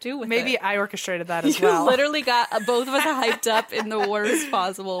anything to do with Maybe it. I orchestrated that as You well. literally got both of us hyped up in the worst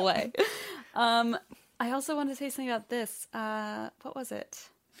possible way. I also wanted to say something about this. What was it?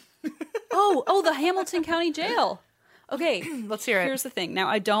 Oh, the Hamilton County Jail. Okay, Let's hear it. Here's the thing. Now,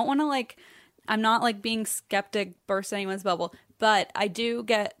 I don't want to I'm not being skeptic, burst anyone's bubble, but I do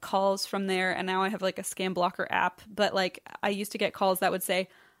get calls from there, and now I have a scam blocker app. But I used to get calls that would say,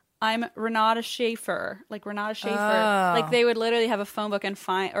 I'm Renata Schaefer. Like Renata Schaefer. Like they would literally have a phone book and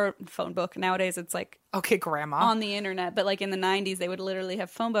phone book. Nowadays it's like Okay, grandma. on the internet. But like in the 90s, they would literally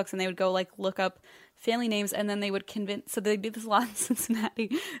have phone books and they would go like look up family names and then they would convince. So they do this a lot in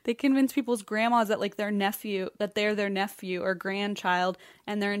Cincinnati. They convince people's grandmas that like they're their nephew or grandchild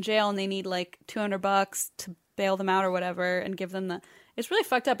and they're in jail and they need like $200 to bail them out or whatever and give them the. It's really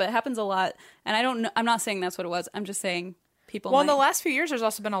fucked up. But it happens a lot. And I don't know. I'm not saying that's what it was. I'm just saying. Well, in the last few years, there's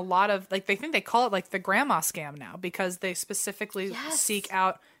also been a lot of, like, they think they call it, like, the grandma scam now because they specifically seek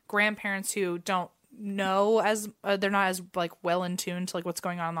out grandparents who don't know they're not as, like, well in tune to, like, what's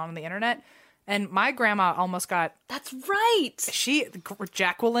going on the internet. And my grandma almost got... That's right!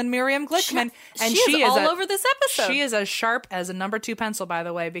 Jacqueline Miriam Glickman. And she is all over this episode. She is as sharp as a number 2 pencil, by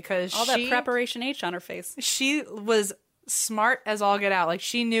the way, because all that preparation H on her face. She was smart as all get out. Like,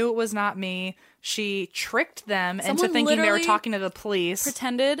 she knew it was not me. She tricked them into thinking they were talking to the police.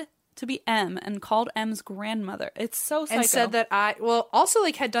 Pretended to be M and called M's grandmother. It's so psycho. And said that also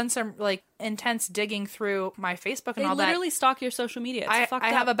like had done some like intense digging through my Facebook and all that. They literally stalk your social media. It's fucked up. I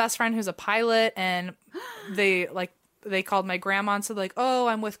have a best friend who's a pilot and they called my grandma and said like, oh,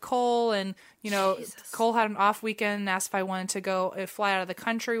 I'm with Cole and Cole had an off weekend and asked if I wanted to go fly out of the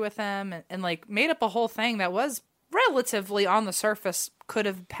country with him and like made up a whole thing that was relatively on the surface could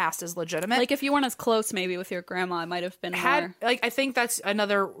have passed as legitimate. Like if you weren't as close maybe with your grandma, it might have been more. Like I think that's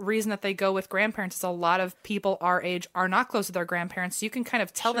another reason that they go with grandparents is a lot of people our age are not close with their grandparents. So you can kind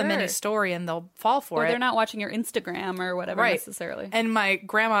of tell them any story and they'll fall for it. They're not watching your Instagram or whatever necessarily. And my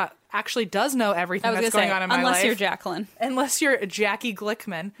grandma actually does know everything that's going on in my life. Unless you're Jacqueline. Unless you're Jackie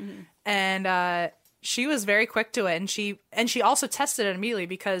Glickman. Mm-hmm. And she was very quick to it, and she also tested it immediately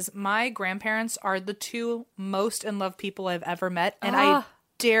because my grandparents are the 2 most in love people I've ever met, and I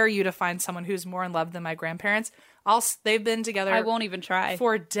dare you to find someone who's more in love than my grandparents. They've been together. I won't even try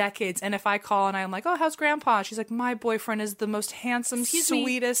for decades, and if I call and I'm like, "Oh, how's Grandpa?" She's like, "My boyfriend is the most handsome,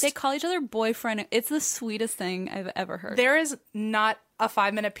 sweetest." They call each other boyfriend. It's the sweetest thing I've ever heard. There is not a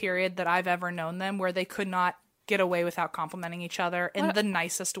 5-minute period that I've ever known them where they could not get away without complimenting each other in the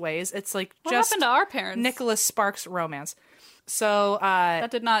nicest ways. It's like what just happened to our parents? Nicholas Sparks romance. So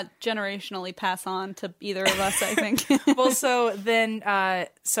that did not generationally pass on to either of us, I think. Well, so then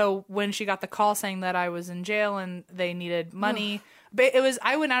so when she got the call saying that I was in jail and they needed money, but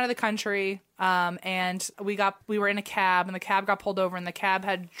I went out of the country and we were in a cab and the cab got pulled over and the cab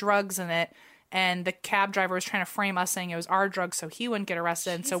had drugs in it. And the cab driver was trying to frame us saying it was our drugs so he wouldn't get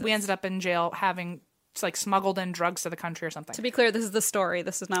arrested. And so we ended up in jail having like smuggled in drugs to the country or something. To be clear, this is the story.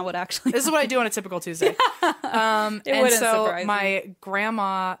 This is not what actually. This is what I do on a typical Tuesday. It wouldn't surprise my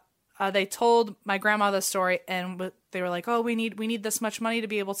grandma, they told my grandma the story, and they were like, "Oh, we need this much money to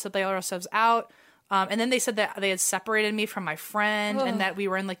be able to bail ourselves out." And then they said that they had separated me from my friend, and that we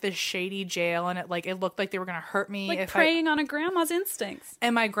were in like this shady jail, and it looked like they were gonna hurt me, like preying on a grandma's instincts.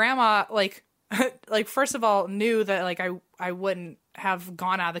 And my grandma first of all knew that like I wouldn't have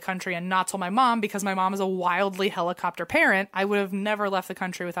gone out of the country and not told my mom because my mom is a wildly helicopter parent. I would have never left the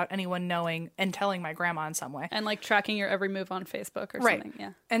country without anyone knowing and telling my grandma in some way. And like tracking your every move on Facebook or something.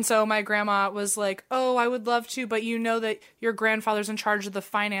 Yeah. And so my grandma was like, "Oh, I would love to, but you know that your grandfather's in charge of the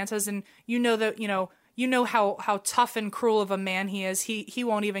finances and you know that, you know how tough and cruel of a man he is. He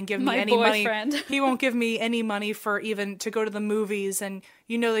won't even give me any money. He won't give me any money for even to go to the movies. And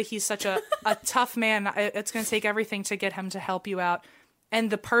you know that he's such a tough man. It's going to take everything to get him to help you out." And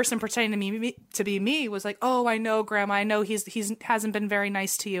the person pretending to be me was like, "Oh, I know, Grandma. I know he's hasn't been very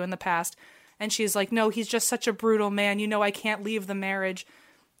nice to you in the past." And she's like, "No, he's just such a brutal man. You know, I can't leave the marriage."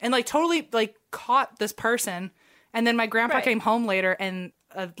 And like totally like caught this person. And then my grandpa came home later and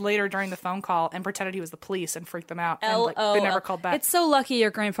later during the phone call and pretended he was the police and freaked them out. And they never called back. It's so lucky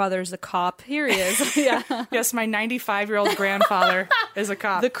your grandfather's a cop. Here he is. Yeah. Yes, my 95-year-old grandfather is a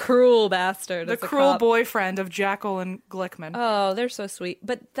cop. The cruel bastard. The cruel boyfriend of Jacqueline Glickman. Oh, they're so sweet.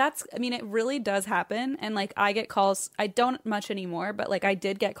 But it really does happen. And like I get calls, I don't much anymore, but like I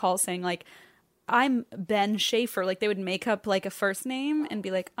did get calls saying like, "I'm Ben Schaefer." Like they would make up like a first name and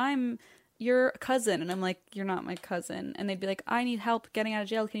be like, "I'm your cousin," and I'm like, "You're not my cousin." And they'd be like, "I need help getting out of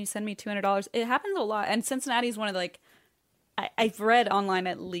jail. Can you send me $200?" It happens a lot. And Cincinnati's one of the, I've read online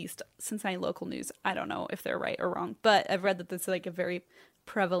at least Cincinnati local news. I don't know if they're right or wrong, but I've read that this is like a very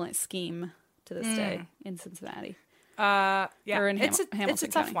prevalent scheme to this day in Cincinnati. Yeah, or in it's a Hamilton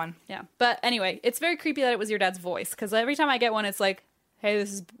tough County. one. Yeah, but anyway, it's very creepy that it was your dad's voice because every time I get one, it's like, "Hey,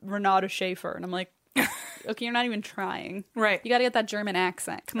 this is Renata Schaefer," and I'm like, "Okay, you're not even trying. Right. You got to get that German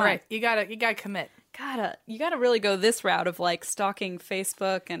accent. Come on. Right. You gotta commit. You gotta really go this route of like stalking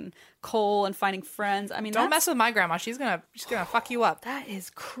Facebook and Cole and finding friends. I mean, Don't mess with my grandma. She's gonna fuck you up. That is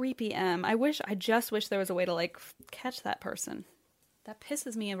creepy, Em. I just wish there was a way to like catch that person. That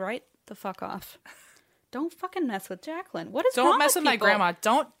pisses me right the fuck off. Don't fucking mess with Jacqueline. What is wrong Don't mess with my people? grandma.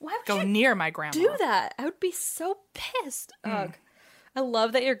 Don't Why would go you near my grandma. do that? I would be so pissed. Ugh. I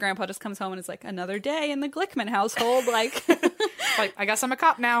love that your grandpa just comes home and is like, another day in the Glickman household. Like, Like, I guess I'm a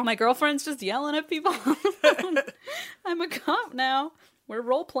cop now. my girlfriend's just yelling at people on the phone. I'm a cop now. We're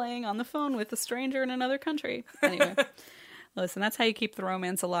role playing on the phone with a stranger in another country. Anyway, listen, that's how you keep the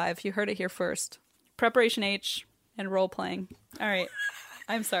romance alive. You heard it here first. Preparation H and role playing. All right.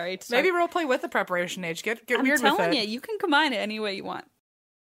 I'm sorry. Maybe role play with the preparation age. Get I'm weird with telling it. you can combine it any way you want.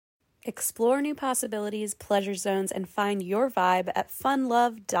 Explore new possibilities, pleasure zones, and find your vibe at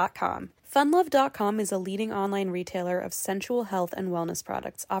funlove.com. Funlove.com is a leading online retailer of sensual health and wellness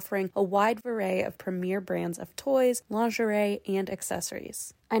products, offering a wide array of premier brands of toys, lingerie, and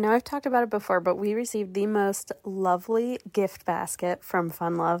accessories. I know I've talked about it before, but we received the most lovely gift basket from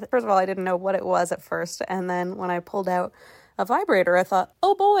Funlove. First of all, I didn't know what it was at first, and then when I pulled out a vibrator, I thought,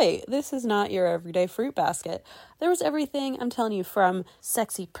 oh boy, this is not your everyday fruit basket. There was everything, I'm telling you, from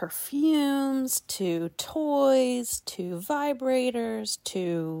sexy perfumes to toys to vibrators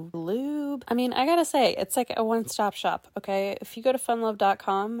to lube. I mean, I gotta say, it's like a one-stop shop, okay? If you go to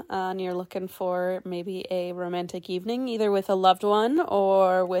funlove.com and you're looking for maybe a romantic evening, either with a loved one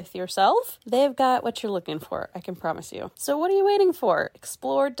or with yourself, they've got what you're looking for, I can promise you. So what are you waiting for?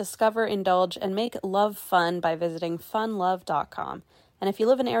 Explore, discover, indulge, and make love fun by visiting funlove.com. And if you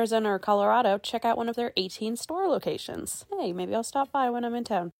live in Arizona or Colorado, check out one of their 18 store locations. Hey, maybe I'll stop by when I'm in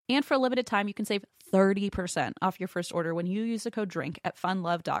town. And for a limited time, you can save 30% off your first order when you use the code DRINK at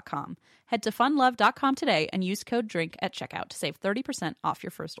funlove.com. Head to funlove.com today and use code DRINK at checkout to save 30% off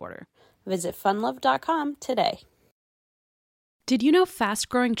your first order. Visit funlove.com today. Did you know Fast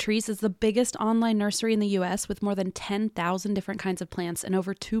Growing Trees is the biggest online nursery in the U.S. with more than 10,000 different kinds of plants and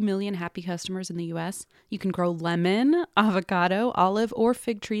over 2 million happy customers in the U.S.? You can grow lemon, avocado, olive, or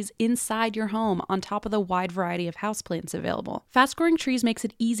fig trees inside your home on top of the wide variety of houseplants available. Fast Growing Trees makes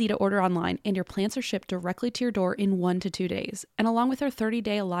it easy to order online, and your plants are shipped directly to your door in 1 to 2 days. And along with their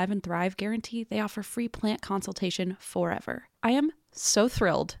 30-day Alive and Thrive guarantee, they offer free plant consultation forever. I am so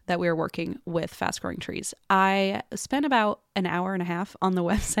thrilled that we are working with Fast Growing Trees. I spent about an hour and a half on the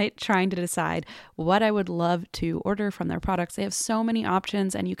website trying to decide what I would love to order from their products. They have so many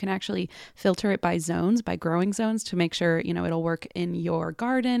options, and you can actually filter it by zones, by growing zones, to make sure, you know, it'll work in your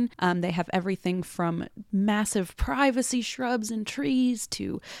garden. They have everything from massive privacy shrubs and trees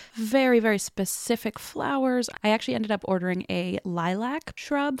to very, very specific flowers. I actually ended up ordering a lilac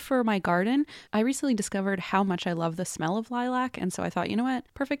shrub for my garden. I recently discovered how much I love the smell of lilac, and so I thought, you know what,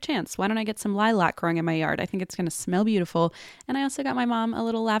 perfect chance. Why don't I get some lilac growing in my yard? I think it's going to smell beautiful. And I also got my mom a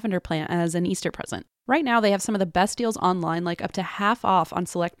little lavender plant as an Easter present. Right now, they have some of the best deals online, like up to half off on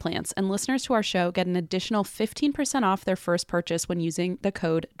select plants, and listeners to our show get an additional 15% off their first purchase when using the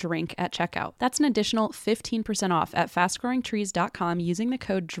code DRINK at checkout. That's an additional 15% off at fastgrowingtrees.com using the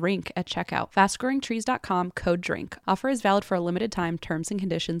code DRINK at checkout. Fastgrowingtrees.com, code DRINK. Offer is valid for a limited time. Terms and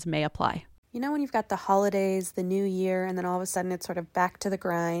conditions may apply. You know, when you've got the holidays, the new year, and then all of a sudden it's sort of back to the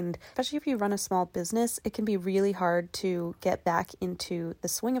grind, especially if you run a small business, it can be really hard to get back into the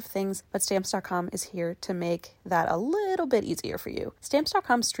swing of things, but Stamps.com is here to make that a little bit easier for you.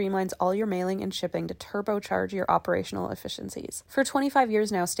 Stamps.com streamlines all your mailing and shipping to turbocharge your operational efficiencies. For 25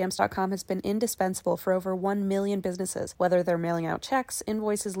 years now, Stamps.com has been indispensable for over 1 million businesses, whether they're mailing out checks,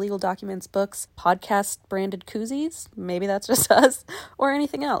 invoices, legal documents, books, podcast-branded koozies, maybe that's just us, or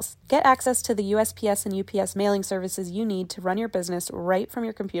anything else. Get access to the USPS and UPS mailing services you need to run your business right from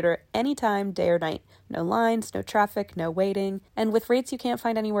your computer anytime, day or night. No lines, no traffic, no waiting. And with rates you can't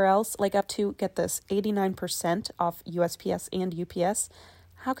find anywhere else, like up to, get this, 89% off USPS and UPS,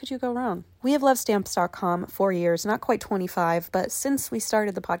 how could you go wrong? We have loved Stamps.com for years, not quite 25, but since we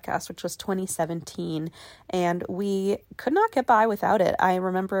started the podcast, which was 2017, and we could not get by without it. I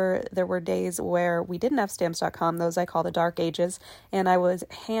remember there were days where we didn't have Stamps.com, those I call the dark ages, and I was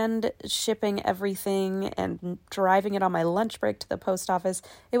hand shipping everything and driving it on my lunch break to the post office.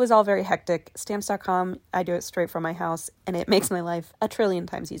 It was all very hectic. Stamps.com, I do it straight from my house, and it makes my life a trillion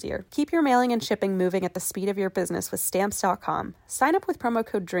times easier. Keep your mailing and shipping moving at the speed of your business with Stamps.com. Sign up with promo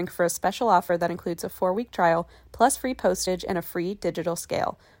code DRINK for a special offer that includes a 4-week trial, plus free postage and a free digital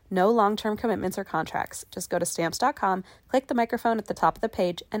scale. No long-term commitments or contracts. Just go to Stamps.com, click the microphone at the top of the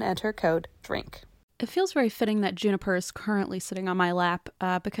page, and enter code DRINK. It feels very fitting that Juniper is currently sitting on my lap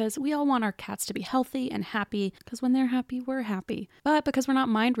because we all want our cats to be healthy and happy because when they're happy, we're happy. But because we're not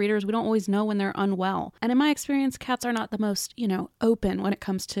mind readers, we don't always know when they're unwell. And in my experience, cats are not the most, open when it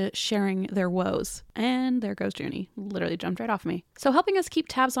comes to sharing their woes. And there goes Junie. Literally jumped right off me. So helping us keep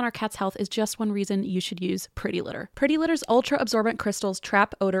tabs on our cat's health is just one reason you should use Pretty Litter. Pretty Litter's ultra-absorbent crystals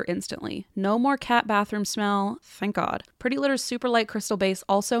trap odor instantly. No more cat bathroom smell, thank God. Pretty Litter's super light crystal base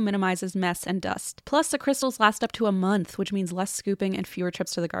also minimizes mess and dust. Plus, the crystals last up to a month, which means less scooping and fewer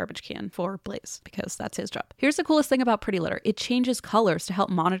trips to the garbage can for Blaze, because that's his job. Here's the coolest thing about Pretty Litter. It changes colors to help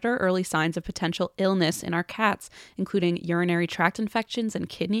monitor early signs of potential illness in our cats, including urinary tract infections and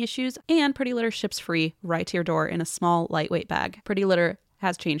kidney issues, and Pretty Litter ships free right to your door in a small, lightweight bag. Pretty Litter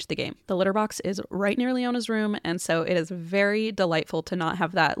has changed the game. The litter box is right near Leona's room, and so it is very delightful to not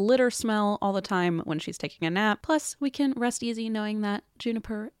have that litter smell all the time when she's taking a nap. Plus, we can rest easy knowing that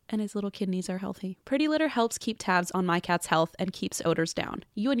Juniper and his little kidneys are healthy. Pretty Litter helps keep tabs on my cat's health and keeps odors down.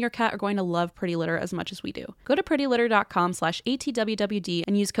 You and your cat are going to love Pretty Litter as much as we do. Go to prettylitter.com/ATWWD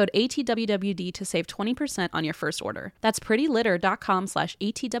and use code ATWWD to save 20% on your first order. That's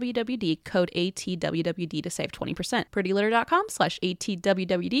prettylitter.com/ATWWD, code ATWWD to save 20%.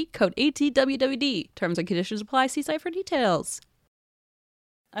 prettylitter.com/ATWWD, code ATWWD. Terms and conditions apply. See site for details.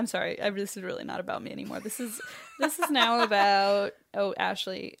 I'm sorry. This is really not about me anymore. This is now about. Oh,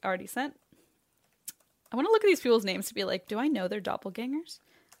 Ashley already sent. I want to look at these people's names to be like, do I know their doppelgangers?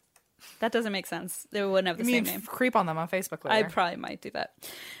 That doesn't make sense. They wouldn't have the same name. Creep on them on Facebook later. I probably might do that.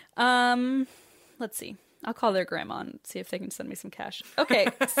 Let's see. I'll call their grandma and see if they can send me some cash. Okay,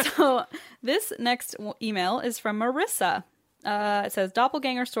 so this next email is from Marissa. It says,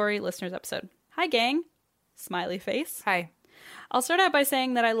 Doppelganger Story Listeners Episode. Hi, gang. Smiley face. Hi. I'll start out by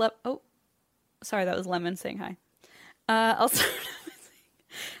saying that I love... Oh, sorry, that was Lemon saying hi. I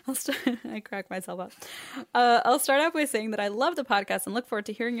crack myself up. I'll start out by saying that I love the podcast and look forward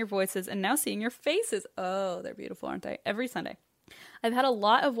to hearing your voices and now seeing your faces. Oh, they're beautiful, aren't they? Every Sunday. I've had a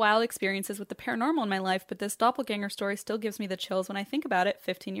lot of wild experiences with the paranormal in my life, but this doppelganger story still gives me the chills when I think about it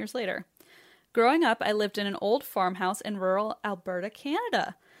 15 years later. Growing up, I lived in an old farmhouse in rural Alberta,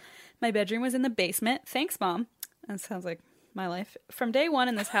 Canada. My bedroom was in the basement. Thanks, Mom. That sounds like my life. From day one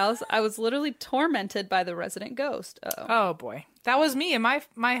in this house, I was literally tormented by the resident ghost. Uh-oh. Oh boy, that was me in my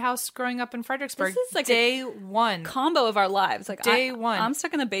house growing up in Fredericksburg. This is like day one combo of our lives. Like day one, I'm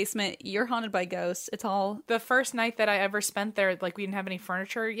stuck in the basement. You're haunted by ghosts. It's all the first night that I ever spent there. Like we didn't have any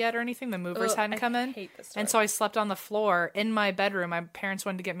furniture yet or anything. The movers hadn't come in, hate this story. And so I slept on the floor in my bedroom. My parents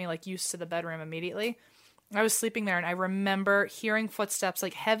wanted to get me like used to the bedroom immediately. I was sleeping there, and I remember hearing footsteps,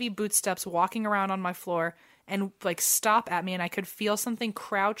 like heavy boot steps, walking around on my floor. And like stop at me, and I could feel something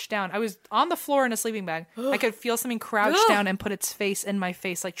crouch down. I was on the floor in a sleeping bag. I could feel something crouch down and put its face in my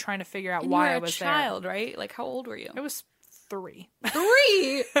face, like trying to figure out why I was there. You were a child, right? Like how old were you? I was 3.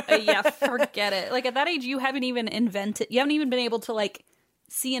 3? Yeah, forget it. Like at that age, you haven't even been able to like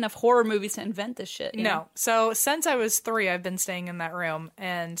see enough horror movies to invent this shit. You know? So since I was 3, I've been staying in that room,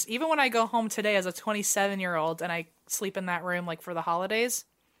 and even when I go home today as a 27-year-old and I sleep in that room like for the holidays.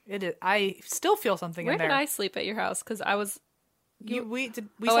 I still feel something in there. Where did I sleep at your house? Because I was... We I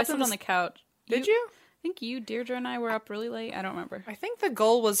slept on the couch. Did you? I think you, Deirdre, and I were up really late. I don't remember. I think the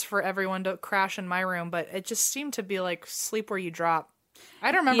goal was for everyone to crash in my room, but it just seemed to be like sleep where you drop.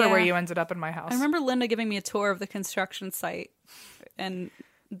 I don't remember where you ended up in my house. I remember Linda giving me a tour of the construction site, and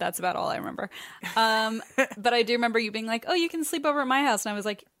that's about all I remember. But I do remember you being like, oh, you can sleep over at my house. And I was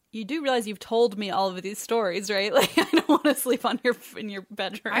like... You do realize you've told me all of these stories, right? Like, I don't want to sleep in your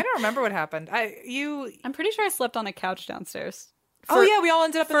bedroom. I don't remember what happened. I'm pretty sure I slept on a couch downstairs. We all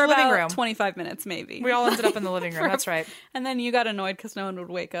ended up in the living room. 25 minutes, maybe. We all ended up in the living room. That's right. And then you got annoyed because no one would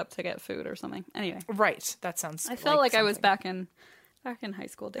wake up to get food or something. Anyway. Right. That sounds I felt like I was back in high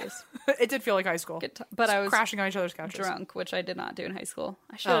school days. It did feel like high school. But I was crashing on each other's couches. Drunk, which I did not do in high school.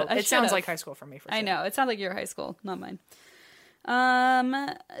 It sounds like high school for me, for sure. I know. It sounds like your high school, not mine. Sorry,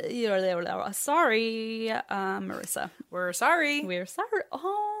 Marissa. We're sorry.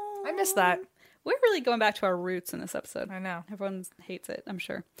 Oh, I missed that. We're really going back to our roots in this episode. I know. Everyone hates it, I'm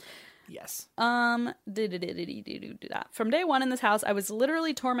sure. Yes. Do that. From day one in this house, I was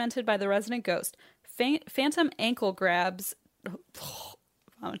literally tormented by the resident ghost. Phantom ankle grabs.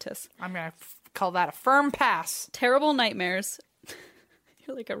 Vomitus. I'm going to call that a firm pass. Terrible nightmares.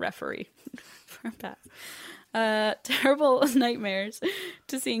 You're like a referee. Firm pass. Terrible nightmares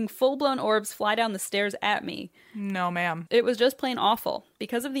to seeing full-blown orbs fly down the stairs at me. No, ma'am. It was just plain awful.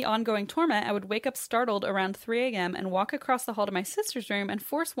 Because of the ongoing torment, I would wake up startled around 3 a.m. and walk across the hall to my sister's room and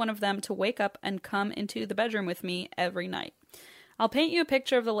force one of them to wake up and come into the bedroom with me every night. I'll paint you a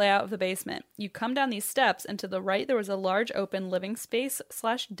picture of the layout of the basement. You come down these steps, and to the right there was a large open living space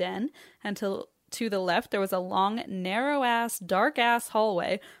 / den, and to the left there was a long, narrow-ass, dark-ass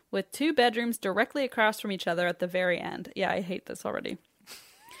hallway with 2 bedrooms directly across from each other at the very end. Yeah, I hate this already.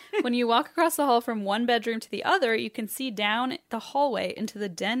 When you walk across the hall from one bedroom to the other, you can see down the hallway into the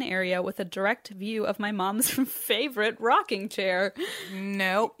den area with a direct view of my mom's favorite rocking chair.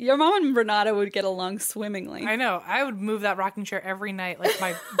 Nope. Your mom and Renata would get along swimmingly. I know. I would move that rocking chair every night, like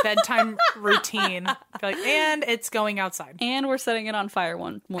my bedtime routine. Be like, and it's going outside. And we're setting it on fire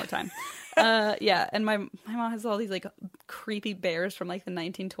one more time. Yeah, and my mom has all these like creepy bears from like the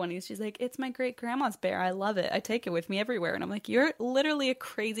 1920s. She's like, it's my great grandma's bear. I love it. I take it with me everywhere. And I'm like, you're literally a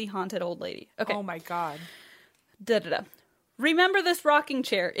crazy haunted old lady. Okay. Oh my God. Da-da-da. Remember this rocking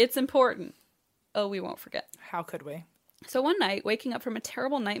chair. It's important. Oh, we won't forget. How could we? So one night, waking up from a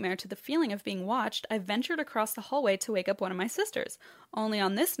terrible nightmare to the feeling of being watched, I ventured across the hallway to wake up one of my sisters. Only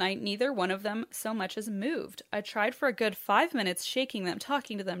on this night, neither one of them so much as moved. I tried for a good 5 minutes, shaking them,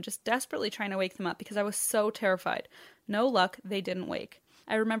 talking to them, just desperately trying to wake them up because I was so terrified. No luck, they didn't wake.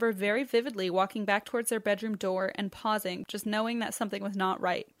 I remember very vividly walking back towards their bedroom door and pausing, just knowing that something was not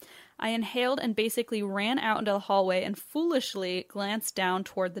right. I inhaled and basically ran out into the hallway and foolishly glanced down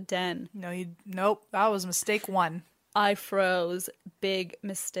toward the den. Nope. That was mistake 1. I froze. Big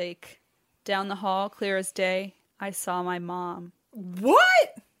mistake. Down the hall, clear as day, I saw my mom.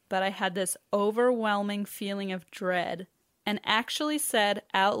 What? But I had this overwhelming feeling of dread and actually said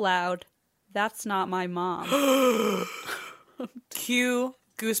out loud, that's not my mom. Cue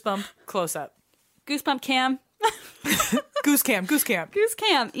goosebump close up. Goosebump cam. Goose cam. Goose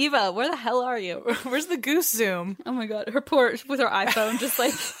cam. Eva, where the hell are you? Where's the goose zoom? Oh my God. With her iPhone, just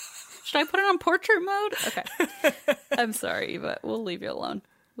like... Should I put it on portrait mode? Okay. I'm sorry, but we'll leave you alone.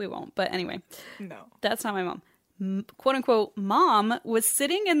 We won't. But anyway. No. That's not my mom. Quote unquote, mom was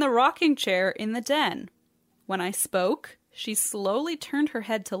sitting in the rocking chair in the den. When I spoke, she slowly turned her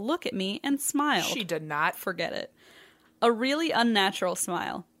head to look at me and smiled. She did not. Forget it. A really unnatural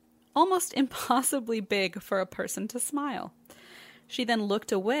smile. Almost impossibly big for a person to smile. She then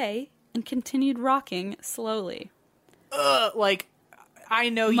looked away and continued rocking slowly. Like... I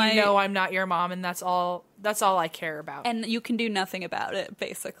know you know I'm not your mom, and that's all I care about. And you can do nothing about it,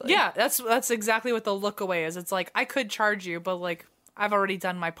 basically. Yeah, that's exactly what the look away is. It's like, I could charge you, but like, I've already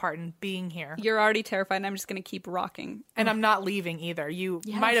done my part in being here. You're already terrified, and I'm just going to keep rocking. And I'm not leaving either. You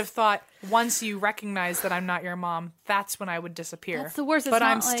might have thought once you recognize that I'm not your mom, that's when I would disappear. That's the worst. But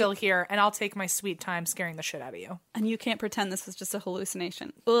I'm still here, and I'll take my sweet time scaring the shit out of you. And you can't pretend this is just a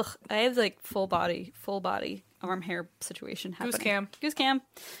hallucination. Ugh, I have like full body arm hair situation happening. Goose cam.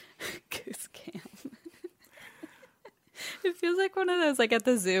 It feels like one of those like at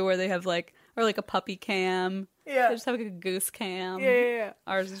the zoo where they have like, or like a puppy cam. Yeah. They just have like a goose cam. Yeah.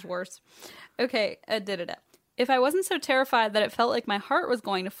 Ours is worse. Okay, If I wasn't so terrified that it felt like my heart was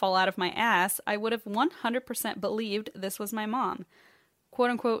going to fall out of my ass, I would have 100% believed this was my mom.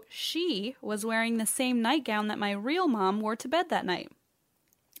 Quote unquote, she was wearing the same nightgown that my real mom wore to bed that night.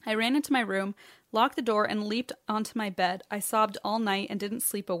 I ran into my room, locked the door, and leaped onto my bed. I sobbed all night and didn't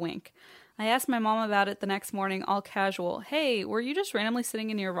sleep a wink. I asked my mom about it the next morning, all casual. Hey, were you just randomly sitting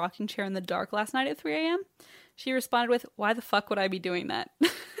in your rocking chair in the dark last night at 3 a.m.? She responded with, why the fuck would I be doing that?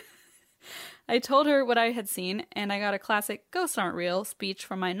 I told her what I had seen, and I got a classic ghosts aren't real speech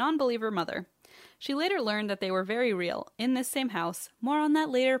from my non-believer mother. She later learned that they were very real, in this same house. More on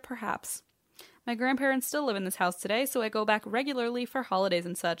that later, perhaps. My grandparents still live in this house today, so I go back regularly for holidays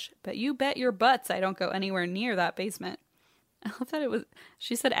and such. But you bet your butts I don't go anywhere near that basement. I love that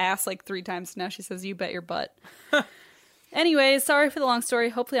she said ass like 3 times, now she says you bet your butt. Anyways, sorry for the long story.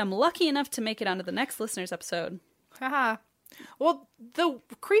 Hopefully I'm lucky enough to make it onto the next listener's episode. Haha. Well, the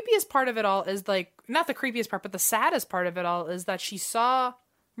creepiest part of it all is like, not the creepiest part, but the saddest part of it all is that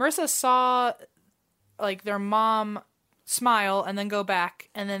Marissa saw like their mom smile and then go back,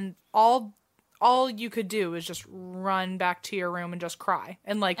 and then all you could do is just run back to your room and just cry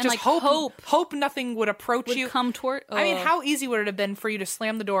and just like hope nothing would approach you. Come toward. I mean, how easy would it have been for you to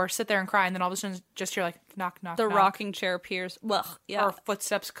slam the door, sit there and cry, and then all of a sudden just hear like knock, knock, the knock. rocking chair appears. Well, yeah. Or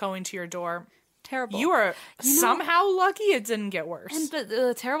footsteps going to your door. Terrible. You are somehow lucky it didn't get worse. And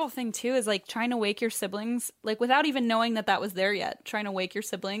the terrible thing too is like trying to wake your siblings, like without even knowing that was there yet. Trying to wake your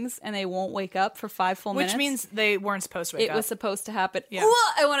siblings and they won't wake up for 5 full minutes. Which means they weren't supposed to wake up. It was supposed to happen. Yeah.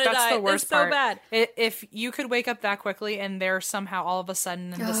 I want to die. That's the worst part. So bad. If you could wake up that quickly and they're somehow all of a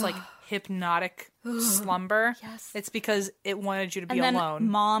sudden in this like hypnotic slumber, yes, it's because it wanted you to be and then alone.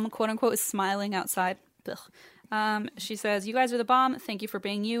 Mom, quote unquote, is smiling outside. Ugh. She says, "You guys are the bomb. Thank you for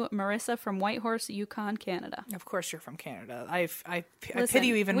being you, Marissa from Whitehorse, Yukon, Canada." Of course, you're from Canada. I Listen, pity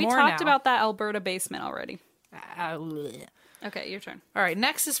you even more We now. talked about that Alberta basement already. Bleh. Okay, your turn. All right,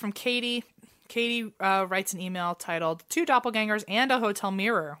 next is from Katie. Katie writes an email titled 2 Doppelgangers and a Hotel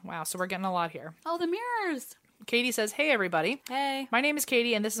Mirror. Wow, so we're getting a lot here. Oh, the mirrors. Katie says, "Hey, everybody. Hey. My name is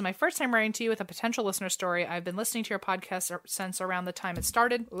Katie, and this is my first time writing to you with a potential listener story. I've been listening to your podcast since around the time it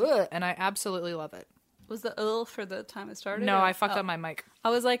started, and I absolutely love it." Was the for the time it started? No, or- I fucked up my mic. I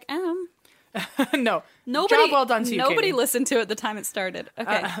was like, No. Nobody, Job well done to you, Nobody Katie. listened to it the time it started.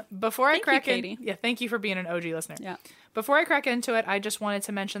 Okay. Before I Thank you, crack in, Katie. yeah, thank you for being an OG listener. Yeah. Before I crack into it, I just wanted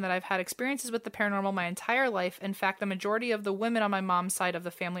to mention that I've had experiences with the paranormal my entire life. In fact, the majority of the women on my mom's side of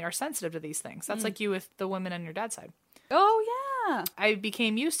the family are sensitive to these things. That's like you with the women on your dad's side. Oh, yeah. I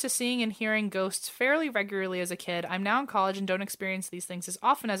became used to seeing and hearing ghosts fairly regularly as a kid. I'm now in college and don't experience these things as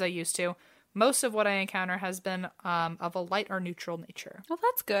often as I used to. Most of what I encounter has been of a light or neutral nature. Well,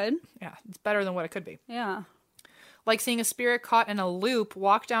 that's good. Yeah, it's better than what it could be. Yeah. Like seeing a spirit caught in a loop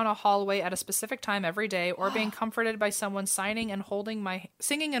walk down a hallway at a specific time every day, or being comforted by someone singing and holding my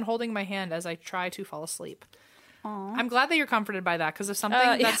hand as I try to fall asleep. Aww. I'm glad that you're comforted by that, because if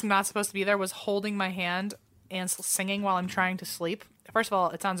something that's not supposed to be there was holding my hand and singing while I'm trying to sleep, first of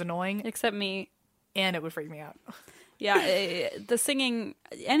all, it sounds annoying, Except me. and it would freak me out. Yeah, the singing,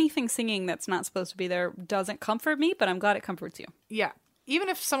 anything singing that's not supposed to be there doesn't comfort me, but I'm glad it comforts you. Yeah. Even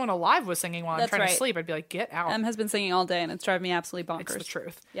if someone alive was singing while I'm That's trying to right. sleep, I'd be like, get out. Has been singing all day, and it's driving me absolutely bonkers. It's the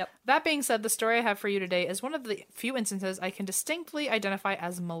truth. Yep. That being said, the story I have for you today is one of the few instances I can distinctly identify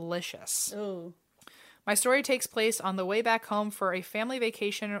as malicious. Oh. My story takes place on the way back home for a family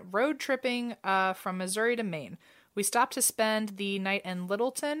vacation, road tripping from Missouri to Maine. We stopped to spend the night in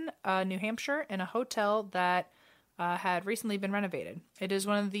Littleton, New Hampshire, in a hotel that had recently been renovated. It is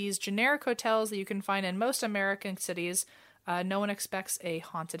one of these generic hotels that you can find in most American cities. No one expects a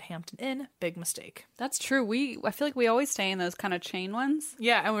haunted Hampton Inn. Big mistake. That's true. I feel like we always stay in those kind of chain ones.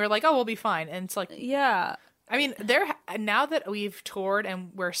 Yeah, and we were like, oh, we'll be fine. And it's like, Yeah. I mean, now that we've toured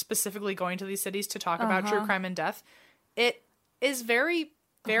and we're specifically going to these cities to talk about true crime and death, it is very,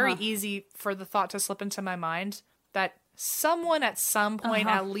 very easy for the thought to slip into my mind that someone at some point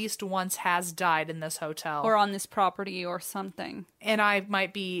at least once has died in this hotel, Or on this property or something. and I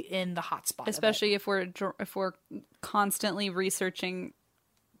might be in the hot spot. Especially if we're constantly researching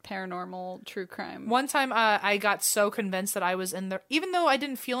paranormal true crime. One time, I got so convinced that I was in there, even though I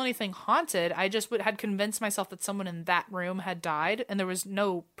didn't feel anything haunted. I just had convinced myself that someone in that room had died, and there was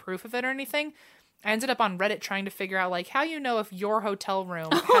no proof of it or anything. I ended up on Reddit trying to figure out, like, how you know if your hotel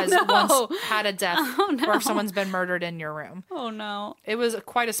room has once had a death, or if someone's been murdered in your room. Oh no! It was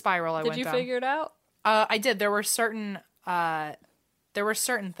quite a spiral I went Did down. you figure it out? I did. There were certain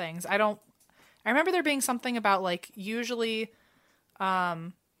things. I remember there being something about, like, usually.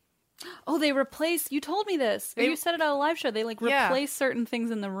 Oh, they replace. You told me this. You said it on a live show. They Yeah. replace certain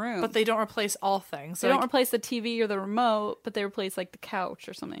things in the room, But they don't replace all things. they Like, don't replace the TV or the remote, but they replace like the couch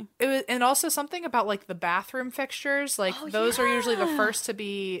or something. it was, and also something about, like, the bathroom fixtures. Like, those are usually the first to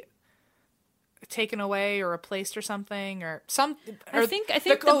be taken away or replaced or something, or some. Or I think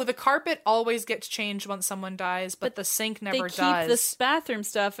the- the carpet always gets changed once someone dies, but the sink never They keep does. this bathroom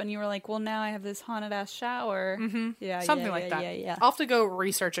stuff, and you were like, "Well, now I have this haunted ass shower." Mm-hmm. Yeah, Something yeah, like yeah, that. Yeah. I'll have to go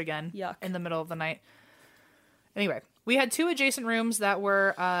research again. Yuck. In the middle of the night. Anyway, we had 2 adjacent rooms that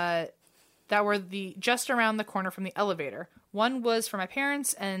were just around the corner from the elevator. One was for my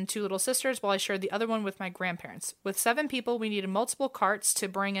parents and 2 little sisters, while I shared the other one with my grandparents. With 7 people, we needed multiple carts to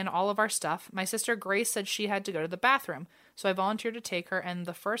bring in all of our stuff. My sister Grace said she had to go to the bathroom, so I volunteered to take her and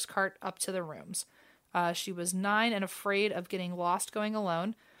the first cart up to the rooms. She was 9 and afraid of getting lost going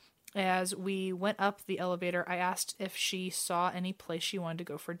alone. As we went up the elevator, I asked if she saw any place she wanted to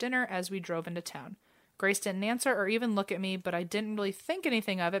go for dinner as we drove into town. Grace didn't answer or even look at me, but I didn't really think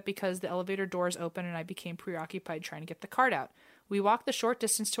anything of it because the elevator doors opened and I became preoccupied trying to get the cart out. We walked the short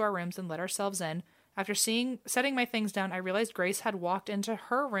distance to our rooms and let ourselves in. After setting my things down, I realized Grace had walked into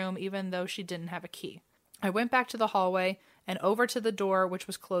her room even though she didn't have a key. I went back to the hallway and over to her door, which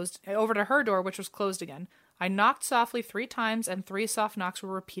was closed again. I knocked softly 3 times and 3 soft knocks were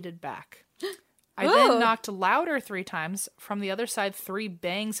repeated back. I then knocked louder 3 times. From the other side, 3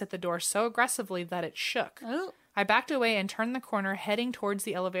 bangs hit the door so aggressively that it shook. Oh. I backed away and turned the corner, heading towards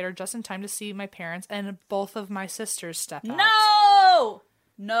the elevator just in time to see my parents and both of my sisters step out.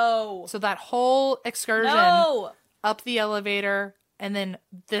 No. So that whole excursion up the elevator, and then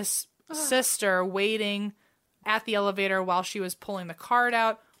this sister waiting at the elevator while she was pulling the cart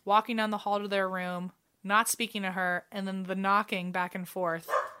out, walking down the hall to their room, not speaking to her, and then the knocking back and forth.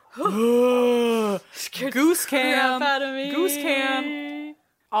 Goose cam. Crap out of me. Goose cam.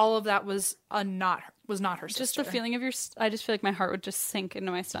 All of that was not her sister. Just the feeling of I just feel like my heart would just sink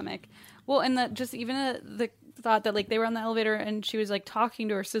into my stomach. Well, and that just even the thought that like they were on the elevator and she was like talking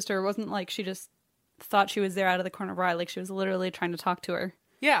to her sister. It wasn't like she just thought she was there out of the corner of her eye. Like she was literally trying to talk to her.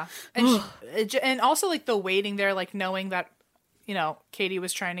 Yeah. And and also like the waiting there, like knowing that, you know, Katie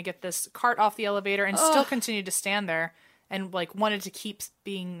was trying to get this cart off the elevator and still continued to stand there and like wanted to keep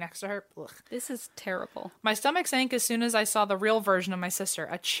being next to her. Ugh. This is terrible. My stomach sank as soon as I saw the real version of my sister.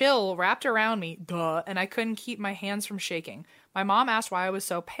 A chill wrapped around me, and I couldn't keep my hands from shaking. My mom asked why I was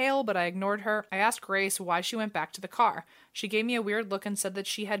so pale, but I ignored her. I asked Grace why she went back to the car. She gave me a weird look and said that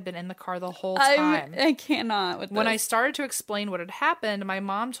she had been in the car the whole time. I cannot with When I this. started to explain what had happened, my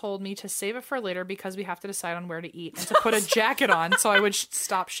mom told me to save it for later because we have to decide on where to eat and to put a jacket on so I would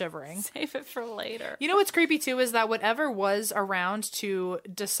stop shivering. Save it for later. You know what's creepy too is that whatever was around to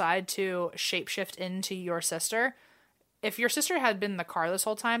decide to shapeshift into your sister, if your sister had been in the car this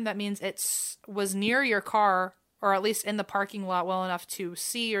whole time, that means it was near your car or at least in the parking lot well enough to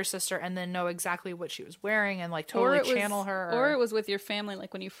see your sister and then know exactly what she was wearing and like totally channel her. Or it was with your family,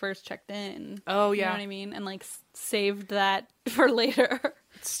 like when you first checked in. Oh, You yeah. know what I mean? And like saved that for later.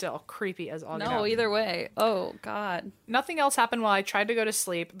 It's still creepy as all get No, out. either way. Oh, God. Nothing else happened while I tried to go to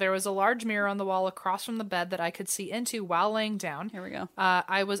sleep. There was a large mirror on the wall across from the bed that I could see into while laying down. Here we go.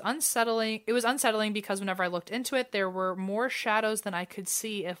 It was unsettling because whenever I looked into it, there were more shadows than I could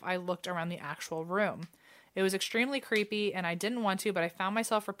see if I looked around the actual room. It was extremely creepy, and I didn't want to, but I found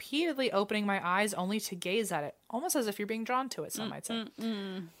myself repeatedly opening my eyes only to gaze at it, almost as if you're being drawn to it, some might say.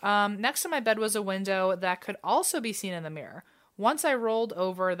 Next to my bed was a window that could also be seen in the mirror. Once I rolled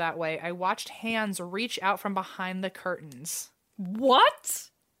over that way, I watched hands reach out from behind the curtains. What?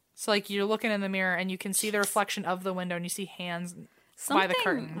 So, like, you're looking in the mirror, and you can see the reflection of the window, and you see hands by the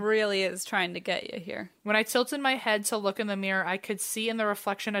curtain. Something really is trying to get you here. When I tilted my head to look in the mirror, I could see in the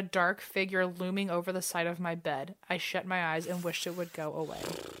reflection a dark figure looming over the side of my bed. I shut my eyes and wished it would go away.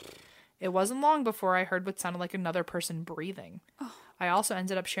 It wasn't long before I heard what sounded like another person breathing. Oh. I also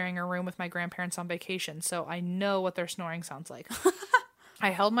ended up sharing a room with my grandparents on vacation, so I know what their snoring sounds like.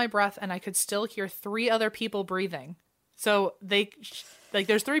 I held my breath and I could still hear 3 other people breathing. So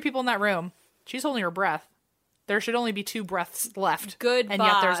there's 3 people in that room. She's holding her breath. There should only be 2 breaths left. Goodbye. And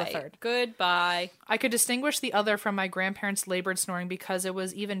yet there's a 3rd. Goodbye. I could distinguish the other from my grandparents' labored snoring because it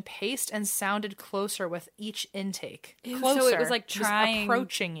was even paced and sounded closer with each intake. Ew, Closer. so it was like trying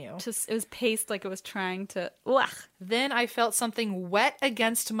approaching you. It was paced like it was trying to. Ugh. Then I felt something wet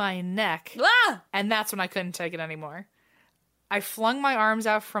against my neck. Ah! And that's when I couldn't take it anymore. I flung my arms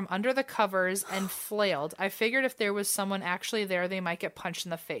out from under the covers and flailed. I figured if there was someone actually there, they might get punched in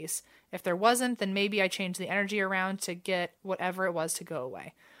the face. If there wasn't, then maybe I changed the energy around to get whatever it was to go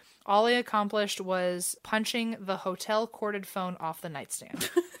away. All I accomplished was punching the hotel corded phone off the nightstand.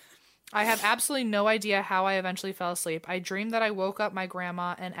 I have absolutely no idea how I eventually fell asleep. I dreamed that I woke up my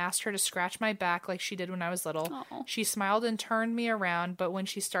grandma and asked her to scratch my back like she did when I was little. Aww. She smiled and turned me around, but when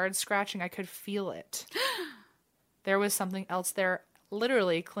she started scratching, I could feel it. There was something else there,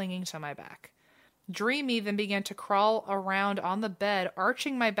 literally clinging to my back. Dreamy then began to crawl around on the bed,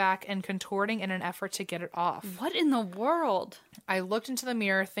 arching my back and contorting in an effort to get it off. What in the world? I looked into the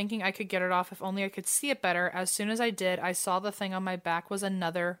mirror, thinking I could get it off if only I could see it better. As soon as I did, I saw the thing on my back was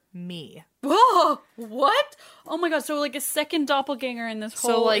another me. Whoa! What? Oh my god, so like a second doppelganger in this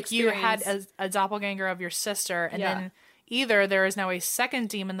whole So, like, experience. you had a doppelganger of your sister, and Yeah. then either there is now a second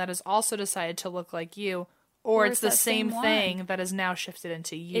demon that has also decided to look like you, or it's the that same same thing one. that is now shifted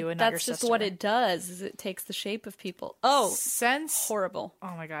into you and not your That's sister. just what it does, is it takes the shape of people. Oh, Since horrible.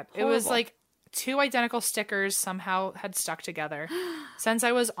 Oh my god. It was Horrible. like 2 identical stickers somehow had stuck together. Since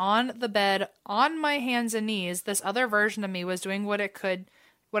I was on the bed on my hands and knees, this other version of me was doing what I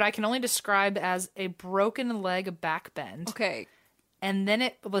can only describe as a broken leg back bend. Okay. And then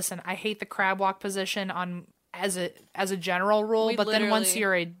listen, I hate the crab walk position on as a general rule, We but then once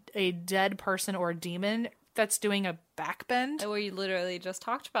literally- you're a dead person or a demon that's doing a back bend, We literally just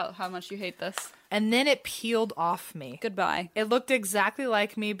talked about how much you hate this. and then it peeled off me. Goodbye. It looked exactly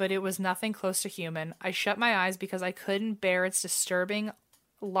like me, but it was nothing close to human. I shut my eyes because I couldn't bear its disturbing,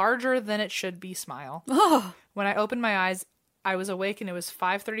 larger than it should be smile. When I opened my eyes, I was awake and it was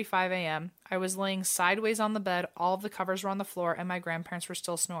 5:35 a.m. I was laying sideways on the bed, all of the covers were on the floor, and my grandparents were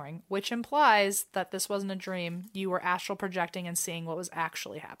still snoring, which implies that this wasn't a dream. You were astral projecting and seeing what was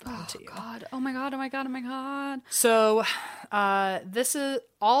actually happening to you. God. Oh my god. Oh my god. Oh my god. So,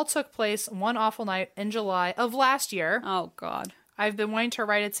 all took place one awful night in July of last year. Oh god. I've been wanting to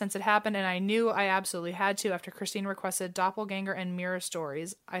write it since it happened, and I knew I absolutely had to after Christine requested doppelganger and mirror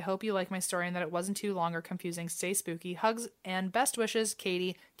stories. I hope you like my story and that it wasn't too long or confusing. Stay spooky. Hugs and best wishes,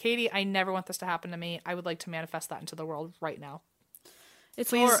 Katie. Katie, I never want this to happen to me. I would like to manifest that into the world right now. It's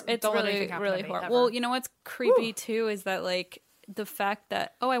Please it's don't let really, anything happen really to me, horrible. ever. Well, you know what's creepy too is that like the fact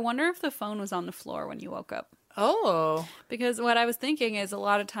that, I wonder if the phone was on the floor when you woke up. Oh. Because what I was thinking is a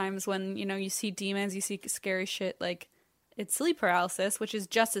lot of times when, you see demons, you see scary shit, like it's sleep paralysis, which is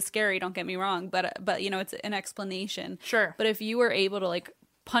just as scary, don't get me wrong, but it's an explanation. Sure. But if you were able to like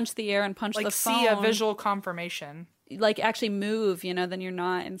punch the air and punch Like the phone, see a visual confirmation. like actually move, then you're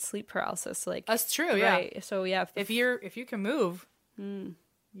not in sleep paralysis. Like That's true, yeah. right. So yeah, If you can move,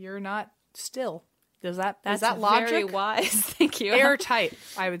 you're not still. Is that that's logic? very wise. Thank you. Airtight,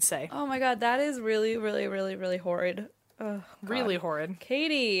 I would say. Oh my god, that is really, really, really, really horrid. Oh, Really horrid.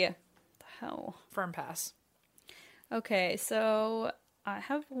 Katie, what the hell? Firm pass. Okay, so I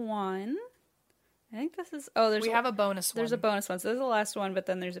have one. I think this is. Oh, We have a bonus one. There's a bonus one. So this is the last one, but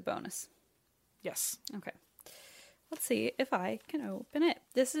then there's a bonus. Yes. Okay. Let's see if I can open it.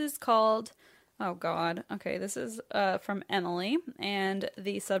 This is called. Oh God. Okay, this is from Emily, and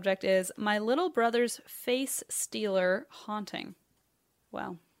the subject is "My Little Brother's Face Stealer Haunting."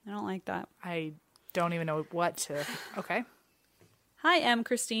 Wow, I don't like that. I don't even know what to. Okay. Hi, M,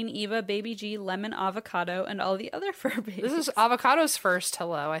 Christine, Eva, Baby G, Lemon, Avocado, and all the other fur babies. This is Avocado's first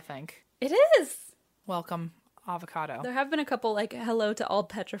hello, I think. It is. Welcome, Avocado. There have been a couple like hello to all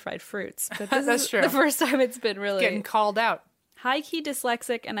petrified fruits, but this That's is true. the first time it's been really Getting called out. high-key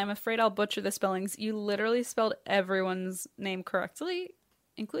dyslexic, and I'm afraid I'll butcher the spellings. You literally spelled everyone's name correctly,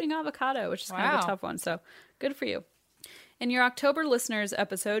 including Avocado, which is kind of Wow. a tough one, so good for you. In your October listeners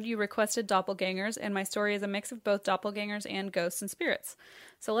episode, you requested doppelgangers, and my story is a mix of both doppelgangers and ghosts and spirits.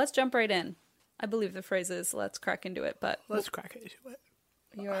 So let's jump right in. I believe the phrase is "let's crack into it," but Let's crack into it.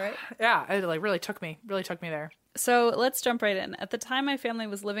 you all right? Yeah, it like really took me there. So let's jump right in. At the time, my family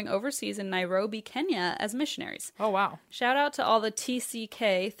was living overseas in Nairobi, Kenya, as missionaries. Oh, wow. Shout out to all the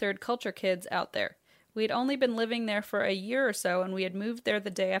TCK, Third Culture kids out there. We had only been living there for a year or so, and we had moved there the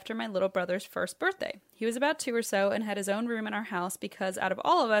day after my little brother's first birthday. He was about 2 or so and had his own room in our house because out of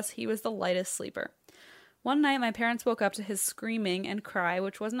all of us, he was the lightest sleeper. One night, my parents woke up to his screaming and cry,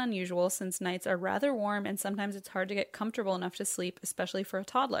 which wasn't unusual since nights are rather warm and sometimes it's hard to get comfortable enough to sleep, especially for a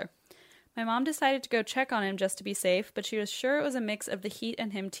toddler. My mom decided to go check on him just to be safe, but she was sure it was a mix of the heat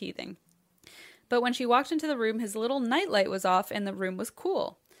and him teething. But when she walked into the room, his little nightlight was off and the room was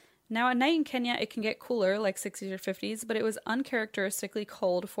cool. Now, at night in Kenya, it can get cooler, like 60s or 50s, but it was uncharacteristically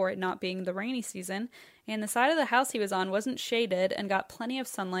cold for it not being the rainy season, and the side of the house he was on wasn't shaded and got plenty of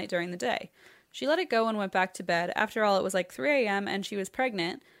sunlight during the day. She let it go and went back to bed. After all, it was like 3 a.m. and she was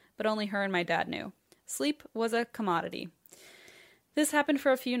pregnant, but only her and my dad knew. Sleep was a commodity. This happened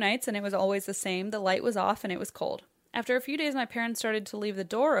for a few nights, and it was always the same. The light was off and it was cold. After a few days, my parents started to leave the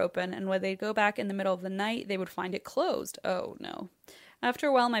door open, and when they'd go back in the middle of the night, they would find it closed. Oh, no. After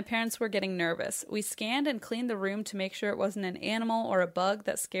a while, my parents were getting nervous. We scanned and cleaned the room to make sure it wasn't an animal or a bug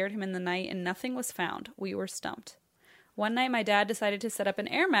that scared him in the night, and nothing was found. We were stumped. One night, my dad decided to set up an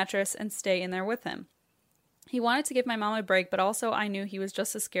air mattress and stay in there with him. He wanted to give my mom a break, but also I knew he was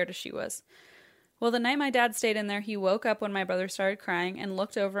just as scared as she was. Well, the night my dad stayed in there, he woke up when my brother started crying and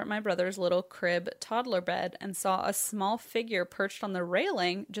looked over at my brother's little crib toddler bed and saw a small figure perched on the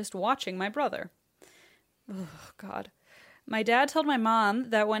railing just watching my brother. Oh, God. My dad told my mom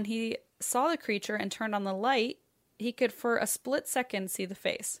that when he saw the creature and turned on the light, he could for a split second see the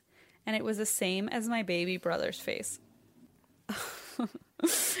face. And it was the same as my baby brother's face.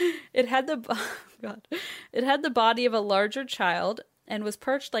 It had the body of a larger child and was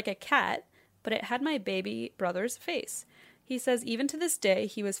perched like a cat, but it had my baby brother's face. He says even to this day,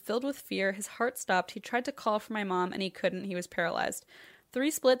 he was filled with fear. His heart stopped. He tried to call for my mom, and he couldn't. He was paralyzed.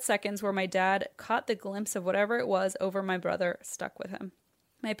 3 split seconds where my dad caught the glimpse of whatever it was over my brother stuck with him.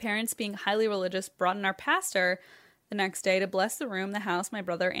 My parents, being highly religious, brought in our pastor the next day to bless the room, the house, my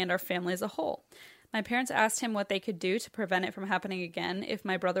brother, and our family as a whole. My parents asked him what they could do to prevent it from happening again, if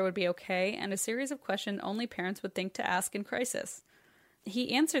my brother would be okay, and a series of questions only parents would think to ask in crisis.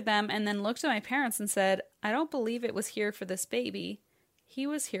 He answered them and then looked at my parents and said, "I don't believe it was here for this baby. He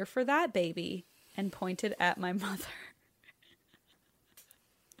was here for that baby," and pointed at my mother.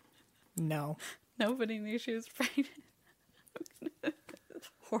 No. Nobody knew she was pregnant.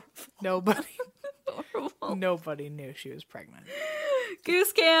 Horrible. Nobody knew she was pregnant.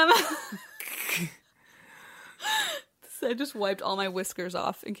 Goose cam. I just wiped all my whiskers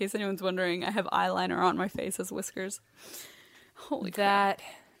off. In case anyone's wondering, I have eyeliner on my face as whiskers. Holy crap. That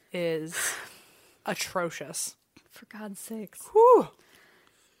is atrocious. For God's sakes. Whew.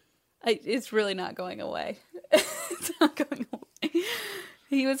 It's really not going away. It's not going away.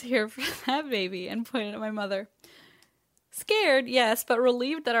 He was here for that baby and pointed at my mother. Scared, yes, but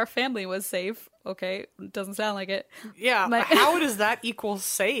relieved that our family was safe. Okay, doesn't sound like it. Yeah, how does that equal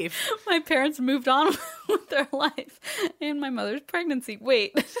safe? My parents moved on with their life and my mother's pregnancy.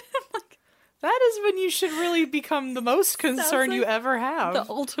 Wait. That is when you should really become the most concern you ever have. The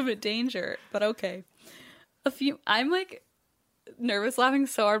ultimate danger, but okay. I'm like nervous laughing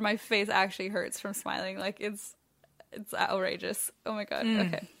so hard my face actually hurts from smiling. Like it's outrageous. Oh my God.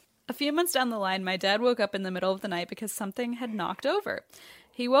 Okay. A few months down the line, my dad woke up in the middle of the night because something had knocked over.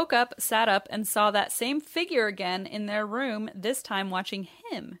 He woke up, sat up, and saw that same figure again in their room, this time watching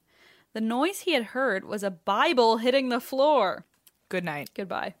him. The noise he had heard was a Bible hitting the floor. Good night.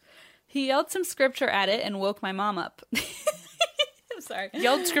 Goodbye. He yelled some scripture at it and woke my mom up. I'm sorry.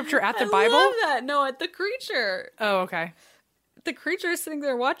 Yelled scripture at the Bible? I love that. No, at the creature. Oh, okay. The creature is sitting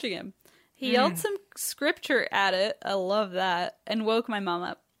there watching him. He yelled some scripture at it. I love that. And woke my mom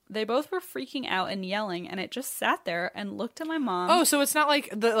up. They both were freaking out and yelling, and it just sat there and looked at my mom. Oh, so it's not like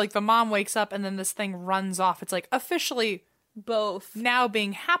the mom wakes up and then this thing runs off. It's like officially both now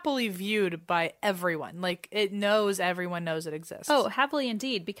being happily viewed by everyone. Like everyone knows it exists. Oh, happily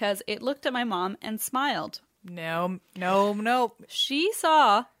indeed, because it looked at my mom and smiled. No. She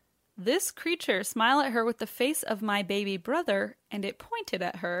saw this creature smile at her with the face of my baby brother, and it pointed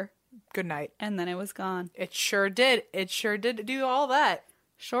at her. Good night. And then it was gone. It sure did. It sure did do all that.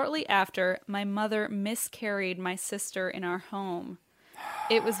 Shortly after, my mother miscarried my sister in our home.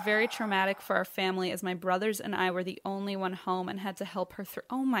 It was very traumatic for our family as my brothers and I were the only one home and had to help her through.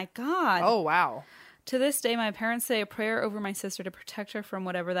 Oh my God. Oh, wow. To this day, my parents say a prayer over my sister to protect her from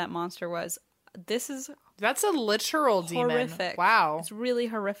whatever that monster was. That's a literal demon. Horrific. Wow. It's really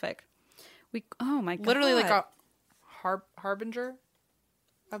horrific. Oh my God. Literally like a harbinger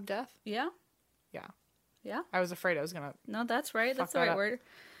of death? Yeah. Yeah. Yeah. I was afraid I was going to. No, that's right. That's the that right up. word.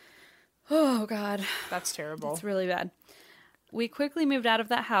 Oh, God. That's terrible. It's really bad. We quickly moved out of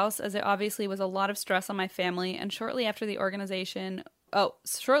that house as it obviously was a lot of stress on my family. And shortly after the organization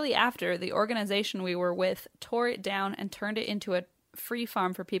we were with tore it down and turned it into a free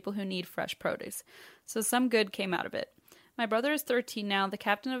farm for people who need fresh produce. So some good came out of it. My brother is 13 now, the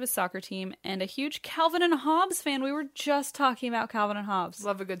captain of his soccer team, and a huge Calvin and Hobbes fan. We were just talking about Calvin and Hobbes.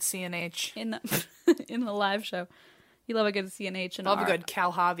 Love a good CNH. In the live show. You love a good CNH and Love a good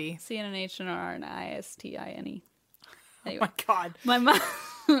Cal Hobby. CNH and R and ISTINE. Anyway. Oh my God.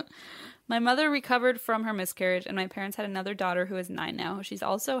 My mother recovered from her miscarriage, and my parents had another daughter who is 9 now. She's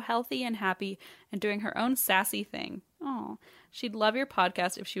also healthy and happy and doing her own sassy thing. Oh, she'd love your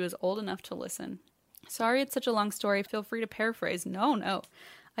podcast if she was old enough to listen. Sorry it's such a long story. Feel free to paraphrase. No.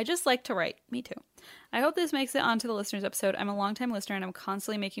 I just like to write. Me too. I hope this makes it onto the listeners episode. I'm a longtime listener, and I'm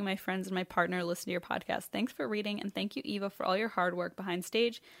constantly making my friends and my partner listen to your podcast. Thanks for reading, and thank you, Eva, for all your hard work behind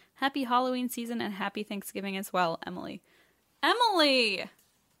stage. Happy Halloween season, and happy Thanksgiving as well, Emily. Emily!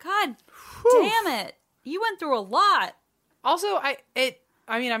 God damn it. You went through a lot. Also,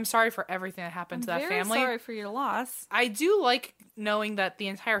 I'm sorry for everything that happened to that family. I'm very sorry for your loss. I do like knowing that the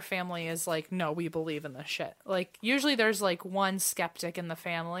entire family is like, no, we believe in this shit. Like, usually there's like one skeptic in the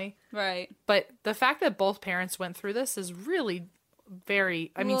family. Right. But the fact that both parents went through this is really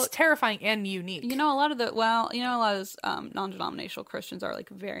very, it's terrifying and unique. A lot of those non-denominational Christians are like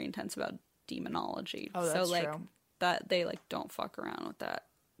very intense about demonology. Oh, that's so like true. That they like don't fuck around with that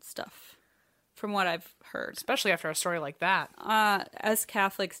stuff. From what I've heard. Especially after a story like that. As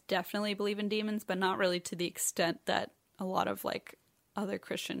Catholics definitely believe in demons, but not really to the extent that a lot of like other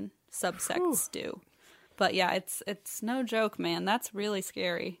Christian subsects do. But yeah, it's no joke, man. That's really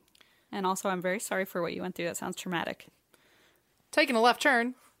scary. And also I'm very sorry for what you went through. That sounds traumatic. Taking a left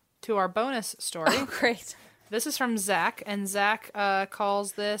turn to our bonus story. Oh, great. This is from Zach, and Zach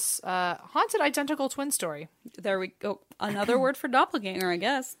calls this haunted identical twin story. There we go. Another word for doppelganger, I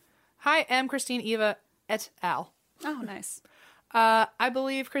guess. Hi, I'm Christine Eva et al. Oh, nice. I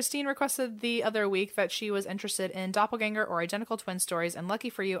believe Christine requested the other week that she was interested in doppelganger or identical twin stories, and lucky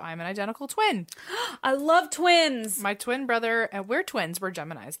for you, I'm an identical twin. I love twins. My twin brother, we're twins. We're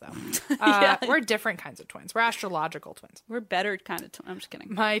Geminis, though. We're different kinds of twins. We're astrological twins. We're better kind of twins. I'm just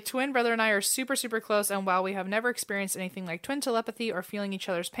kidding. My twin brother and I are super, super close, and while we have never experienced anything like twin telepathy or feeling each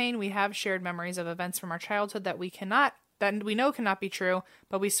other's pain, we have shared memories of events from our childhood that we know cannot be true,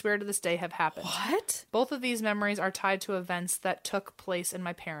 but we swear to this day have happened. What? Both of these memories are tied to events that took place in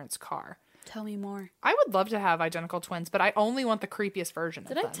my parents' car. Tell me more. I would love to have identical twins, but I only want the creepiest version of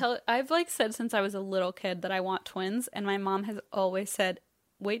them. I've said since I was a little kid that I want twins, and my mom has always said,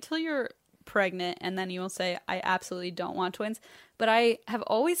 wait till you're pregnant, and then you will say, I absolutely don't want twins. But I have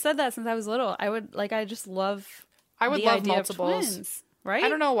always said that since I was little. I just love I would the love idea of multiples. twins, right? I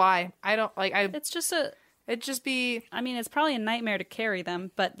don't know why. I don't like. It's just It'd just be. I mean, it's probably a nightmare to carry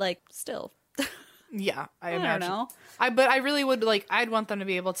them, but like still. Yeah, I don't imagine. know. But I really would like. I'd want them to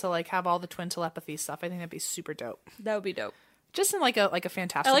be able to like have all the twin telepathy stuff. I think that'd be super dope. That would be dope. Just in like a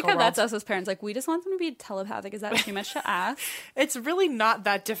fantastical I like how world. that's us as parents. Like, we just want them to be telepathic. Is that too much to ask? It's really not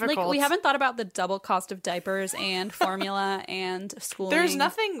that difficult. Like, we haven't thought about the double cost of diapers and formula and schooling. There's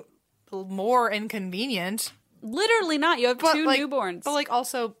nothing more inconvenient. Literally not. You have two like, newborns. But like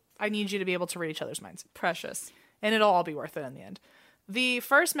also, I need you to be able to read each other's minds. Precious. And it'll all be worth it in the end. The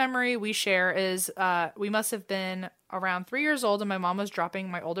first memory we share is we must have been around 3 years old, and my mom was dropping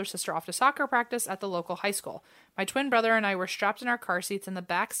my older sister off to soccer practice at the local high school. My twin brother and I were strapped in our car seats in the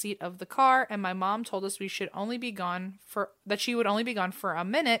back seat of the car, and my mom told us she would only be gone for a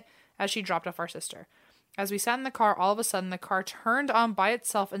minute as she dropped off our sister. As we sat in the car, all of a sudden the car turned on by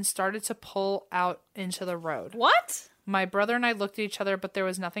itself and started to pull out into the road. What? My brother and I looked at each other, but there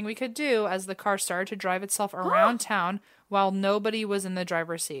was nothing we could do as the car started to drive itself around town while nobody was in the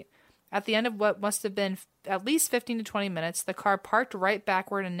driver's seat. At the end of what must have been at least 15 to 20 minutes, the car parked right back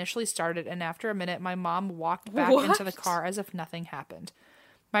where it initially started, and after a minute, my mom walked back into the car as if nothing happened.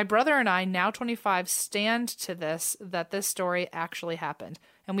 My brother and I, now 25, stand to that this story actually happened,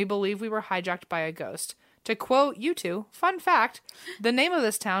 and we believe we were hijacked by a ghost. To quote you two, fun fact, the name of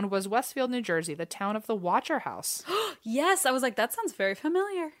this town was Westfield, New Jersey, the town of the Watcher House. Yes, I was like, that sounds very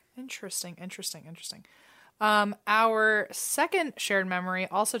familiar. Interesting. Our second shared memory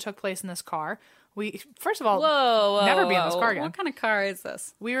also took place in this car. We, first of all, Whoa, never be in this car again. What kind of car is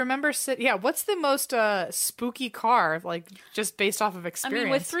this? We remember what's the most spooky car, like just based off of experience? I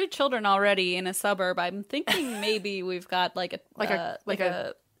mean, with 3 children already in a suburb, I'm thinking maybe we've got like a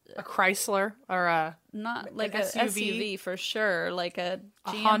Chrysler or a not like an a SUV? SUV for sure, like a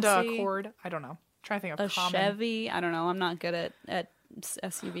GMC, Honda Accord. I don't know. I'm trying to think of a common. Chevy. I don't know. I'm not good at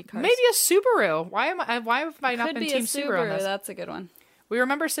SUV cars. Maybe a Subaru. Why have I not Could been be Team a Subaru on this? That's a good one. We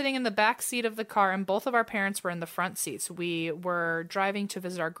remember sitting in the back seat of the car, and both of our parents were in the front seats. We were driving to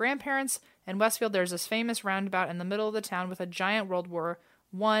visit our grandparents. In Westfield, there's this famous roundabout in the middle of the town with a giant World War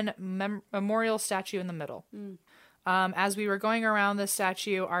I memorial statue in the middle. As we were going around this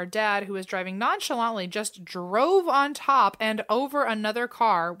statue, our dad, who was driving nonchalantly, just drove on top and over another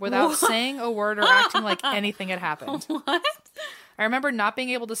car without saying a word or acting like anything had happened. What? I remember not being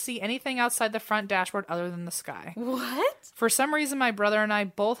able to see anything outside the front dashboard other than the sky. What? For some reason, my brother and I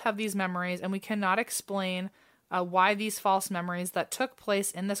both have these memories, and we cannot explain why these false memories that took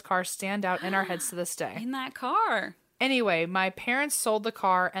place in this car stand out in our heads to this day. In that car. Anyway, my parents sold the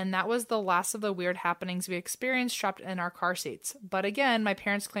car, and that was the last of the weird happenings we experienced trapped in our car seats. But again, my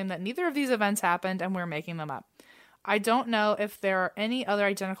parents claim that neither of these events happened, and we're making them up. I don't know if there are any other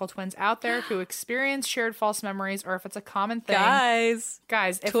identical twins out there who experience shared false memories, or if it's a common thing. Guys,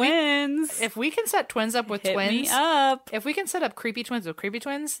 twins. If we can set twins up with Hit twins, me up. if we can set up creepy twins with creepy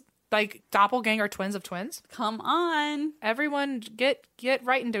twins, like doppelganger twins of twins, Come on. everyone get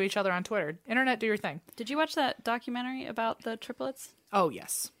right into each other on Twitter. Internet, do your thing. Did you watch that documentary about the triplets? Oh,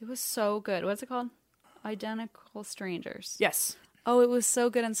 yes. It was so good. What's it called? Identical Strangers. Yes. Oh, it was so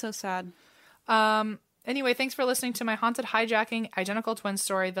good and so sad. Anyway, thanks for listening to my haunted hijacking identical twin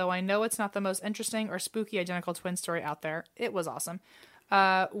story, though I know it's not the most interesting or spooky identical twin story out there. It was awesome.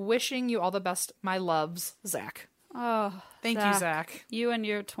 Wishing you all the best, my loves, Zach. Oh, Thank you, Zach. You and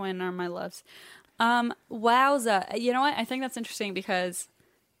your twin are my loves. Wowza. You know what? I think that's interesting because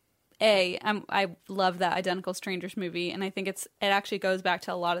I love that Identical Strangers movie, and I think it actually goes back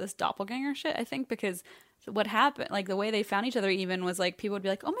to a lot of this doppelganger shit, I think, because what happened, like the way they found each other even was like people would be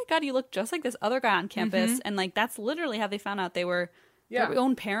like, oh my God, you look just like this other guy on campus. And like that's literally how they found out they were their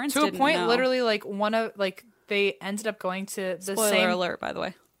own parents. To a didn't point, know. literally, like they ended up going to the Spoiler same alert, by the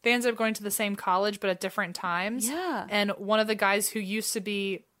way. They ended up going to the same college, but at different times. Yeah. And one of the guys who used to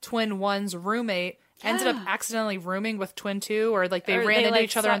be Twin One's roommate ended up accidentally rooming with Twin Two, or like they ran into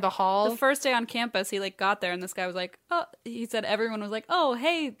each other in the hall. The first day on campus, he like got there, and this guy was like, "Oh," he said everyone was like, "Oh,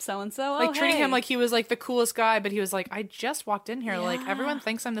 hey, so and so," like treating him like he was like the coolest guy, but he was like, I just walked in here. Yeah. Like everyone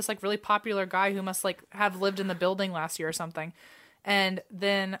thinks I'm this like really popular guy who must like have lived in the building last year or something. And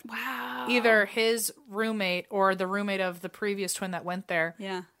then either his roommate or the roommate of the previous twin that went there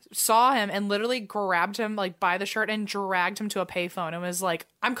saw him and literally grabbed him like by the shirt and dragged him to a payphone and was like,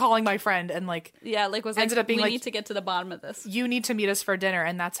 I'm calling my friend, and like was ended up being we like, need to get to the bottom of this. You need to meet us for dinner.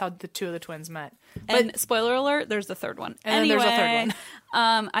 And that's how the two of the twins met. And spoiler alert, there's the third one. And then there's a third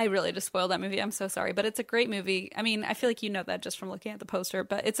one. I really just spoiled that movie. I'm so sorry, but it's a great movie. I mean, I feel like you know that just from looking at the poster,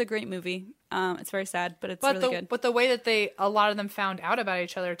 but it's a great movie. It's very sad, but it's really good. But the way that a lot of them found out about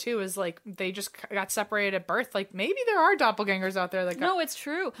each other too is like they just got separated at birth. Like maybe there are doppelgangers out there. No, it's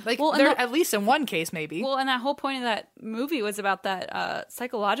true. Like well, there, at least in one case, maybe. Well, and that whole point of that movie was about that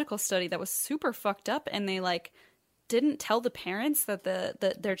psychological study that was super fucked up, and they like didn't tell the parents that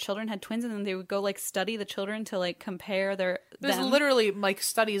their children had twins, and then they would go like study the children to like compare there's literally like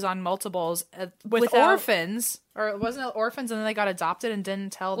studies on multiples with orphans, or wasn't it orphans, and then they got adopted and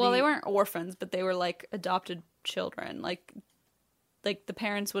didn't tell. Well, they weren't orphans, but they were like adopted children. Like the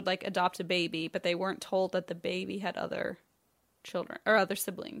parents would like adopt a baby, but they weren't told that the baby had other children or other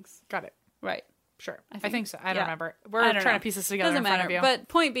siblings. Got it. Right. Sure. I think so. I don't remember. We're trying to piece this together Doesn't in front matter. of you. But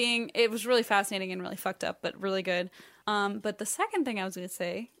point being, it was really fascinating and really fucked up, but really good. But the second thing I was going to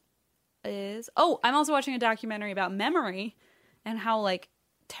say is, I'm also watching a documentary about memory and how like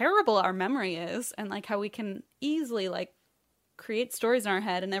terrible our memory is, and like how we can easily like create stories in our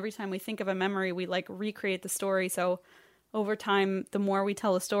head, and every time we think of a memory, we like recreate the story. So over time, the more we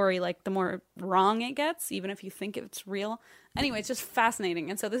tell a story, like the more wrong it gets, even if you think it's real. Anyway, it's just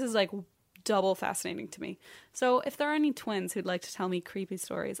fascinating. And so this is like double fascinating to me. So if there are any twins who'd like to tell me creepy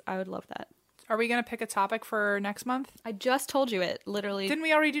stories, I would love that. Are we going to pick a topic for next month? I just told you it, literally. Didn't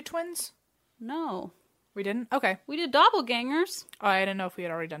we already do twins? No. We didn't? Okay. We did doppelgangers. Oh, I didn't know if we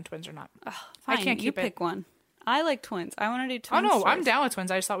had already done twins or not. Fine, I can't keep you pick one. I like twins. I want to do twins. Oh, no, stories. I'm down with twins.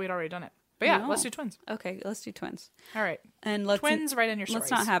 I just thought we'd already done it. But yeah, No. let's do twins. Okay, let's do twins. All right. And let's Twins, write in your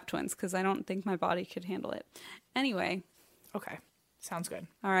stories. Let's not have twins because I don't think my body could handle it. Anyway. Okay. Sounds good.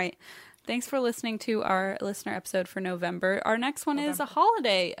 All right. Thanks for listening to our listener episode for November. Our next one is a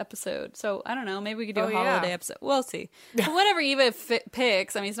holiday episode. So, I don't know. Maybe we could do a holiday episode. We'll see. But whatever Eva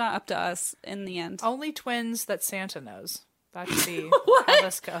picks, I mean, it's not up to us in the end. Only twins that Santa knows. That should be What? how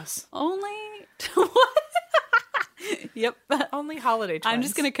this goes. Only... What? Yep. Only holiday twins. I'm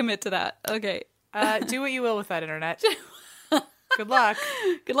just going to commit to that. Okay. Do what you will with that, internet. Good luck.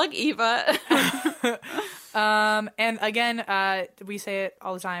 Good luck, Eva. And again, we say it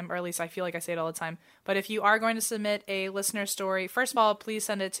all the time, or at least I feel like I say it all the time. But if you are going to submit a listener story, first of all, please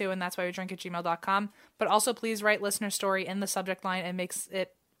send it to and that's why we drink at gmail.com. But also please write listener story in the subject line.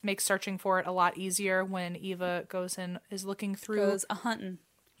 It makes searching for it a lot easier when Eva goes and is looking through. Goes a-hunting.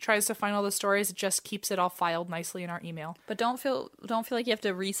 Tries to find all the stories. It just keeps it all filed nicely in our email. But don't feel like you have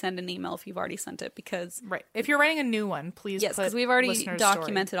to resend an email if you've already sent it, because right. If you're writing a new one, please yes, because we've already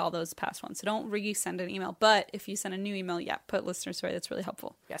documented all those past ones. So don't resend an email. But if you send a new email, put listener story. That's really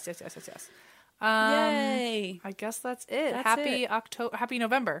helpful. Yes. Yay! I guess that's it. That's Happy it. October. Happy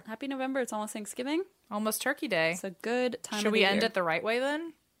November. Happy November. It's almost Thanksgiving. Almost Turkey Day. It's a good time. Should we end it the right way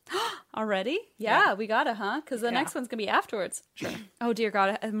then? Already? Yeah, we gotta, huh? Because the next one's gonna be afterwards. Sure. Oh dear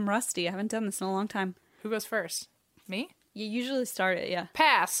God, I'm rusty. I haven't done this in a long time. Who goes first? Me? You usually start it, yeah.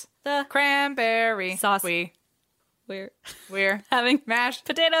 Pass. The Cranberry sauce. We're having mashed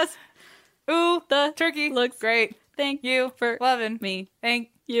potatoes. Ooh, The turkey looks great. Thank You for loving me. Thank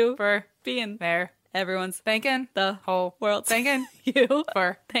You for being there. everyone's Thanking the whole world. Thanking You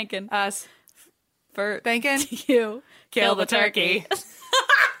for thanking us. for Thanking you. kill the turkey.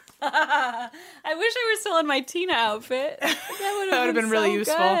 I wish I were still in my Tina outfit. That would have been really so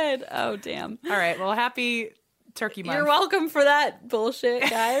useful. Good. Oh damn. All right. Well, happy Turkey Month. You're welcome for that bullshit,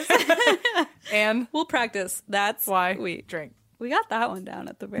 guys. And We'll practice. That's why we drink. We got that one down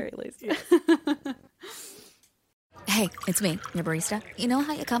at the very least. Hey, it's me, your barista. You know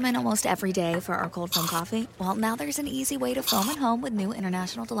how you come in almost every day for our cold foam coffee? Well, now there's an easy way to foam at home with new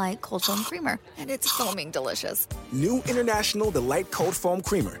International Delight Cold Foam Creamer. And it's foaming delicious. New International Delight Cold Foam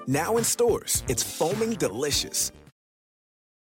Creamer, now in stores. It's foaming delicious.